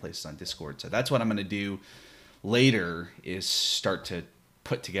random places on Discord. So that's what I'm going to do later, is start to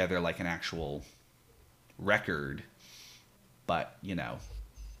put together like an actual record. But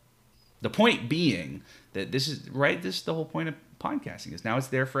the point being that this is the whole point of podcasting, is now it's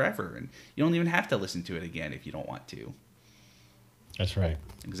there forever, and you don't even have to listen to it again if you don't want to. That's right.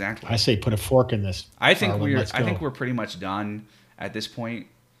 Exactly. I say put a fork in this. I think we're pretty much done at this point.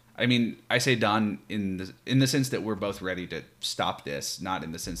 I mean, I say done in the sense that we're both ready to stop this, not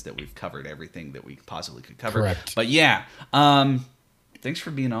in the sense that we've covered everything that we possibly could cover. Correct. But yeah, thanks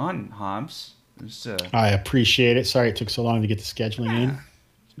for being on, Hobbs. I appreciate it. Sorry it took so long to get the scheduling in.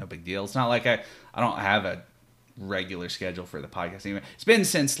 It's no big deal. It's not like I don't have a regular schedule for the podcast anyway. It's been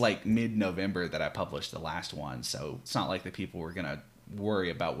since like mid-November that I published the last one, so it's not like the people were gonna worry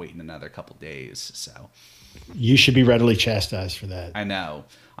about waiting another couple days. So you should be readily chastised for that. I know.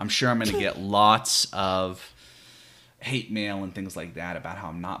 I'm sure I'm gonna get lots of hate mail and things like that about how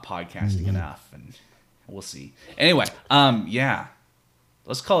I'm not podcasting enough, and we'll see. Anyway, yeah,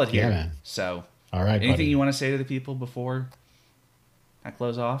 let's call it here. Yeah, man. So, all right, anything buddy. you want to say to the people before I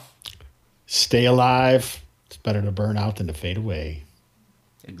close off? Stay alive. It's better to burn out than to fade away.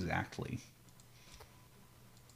 Exactly.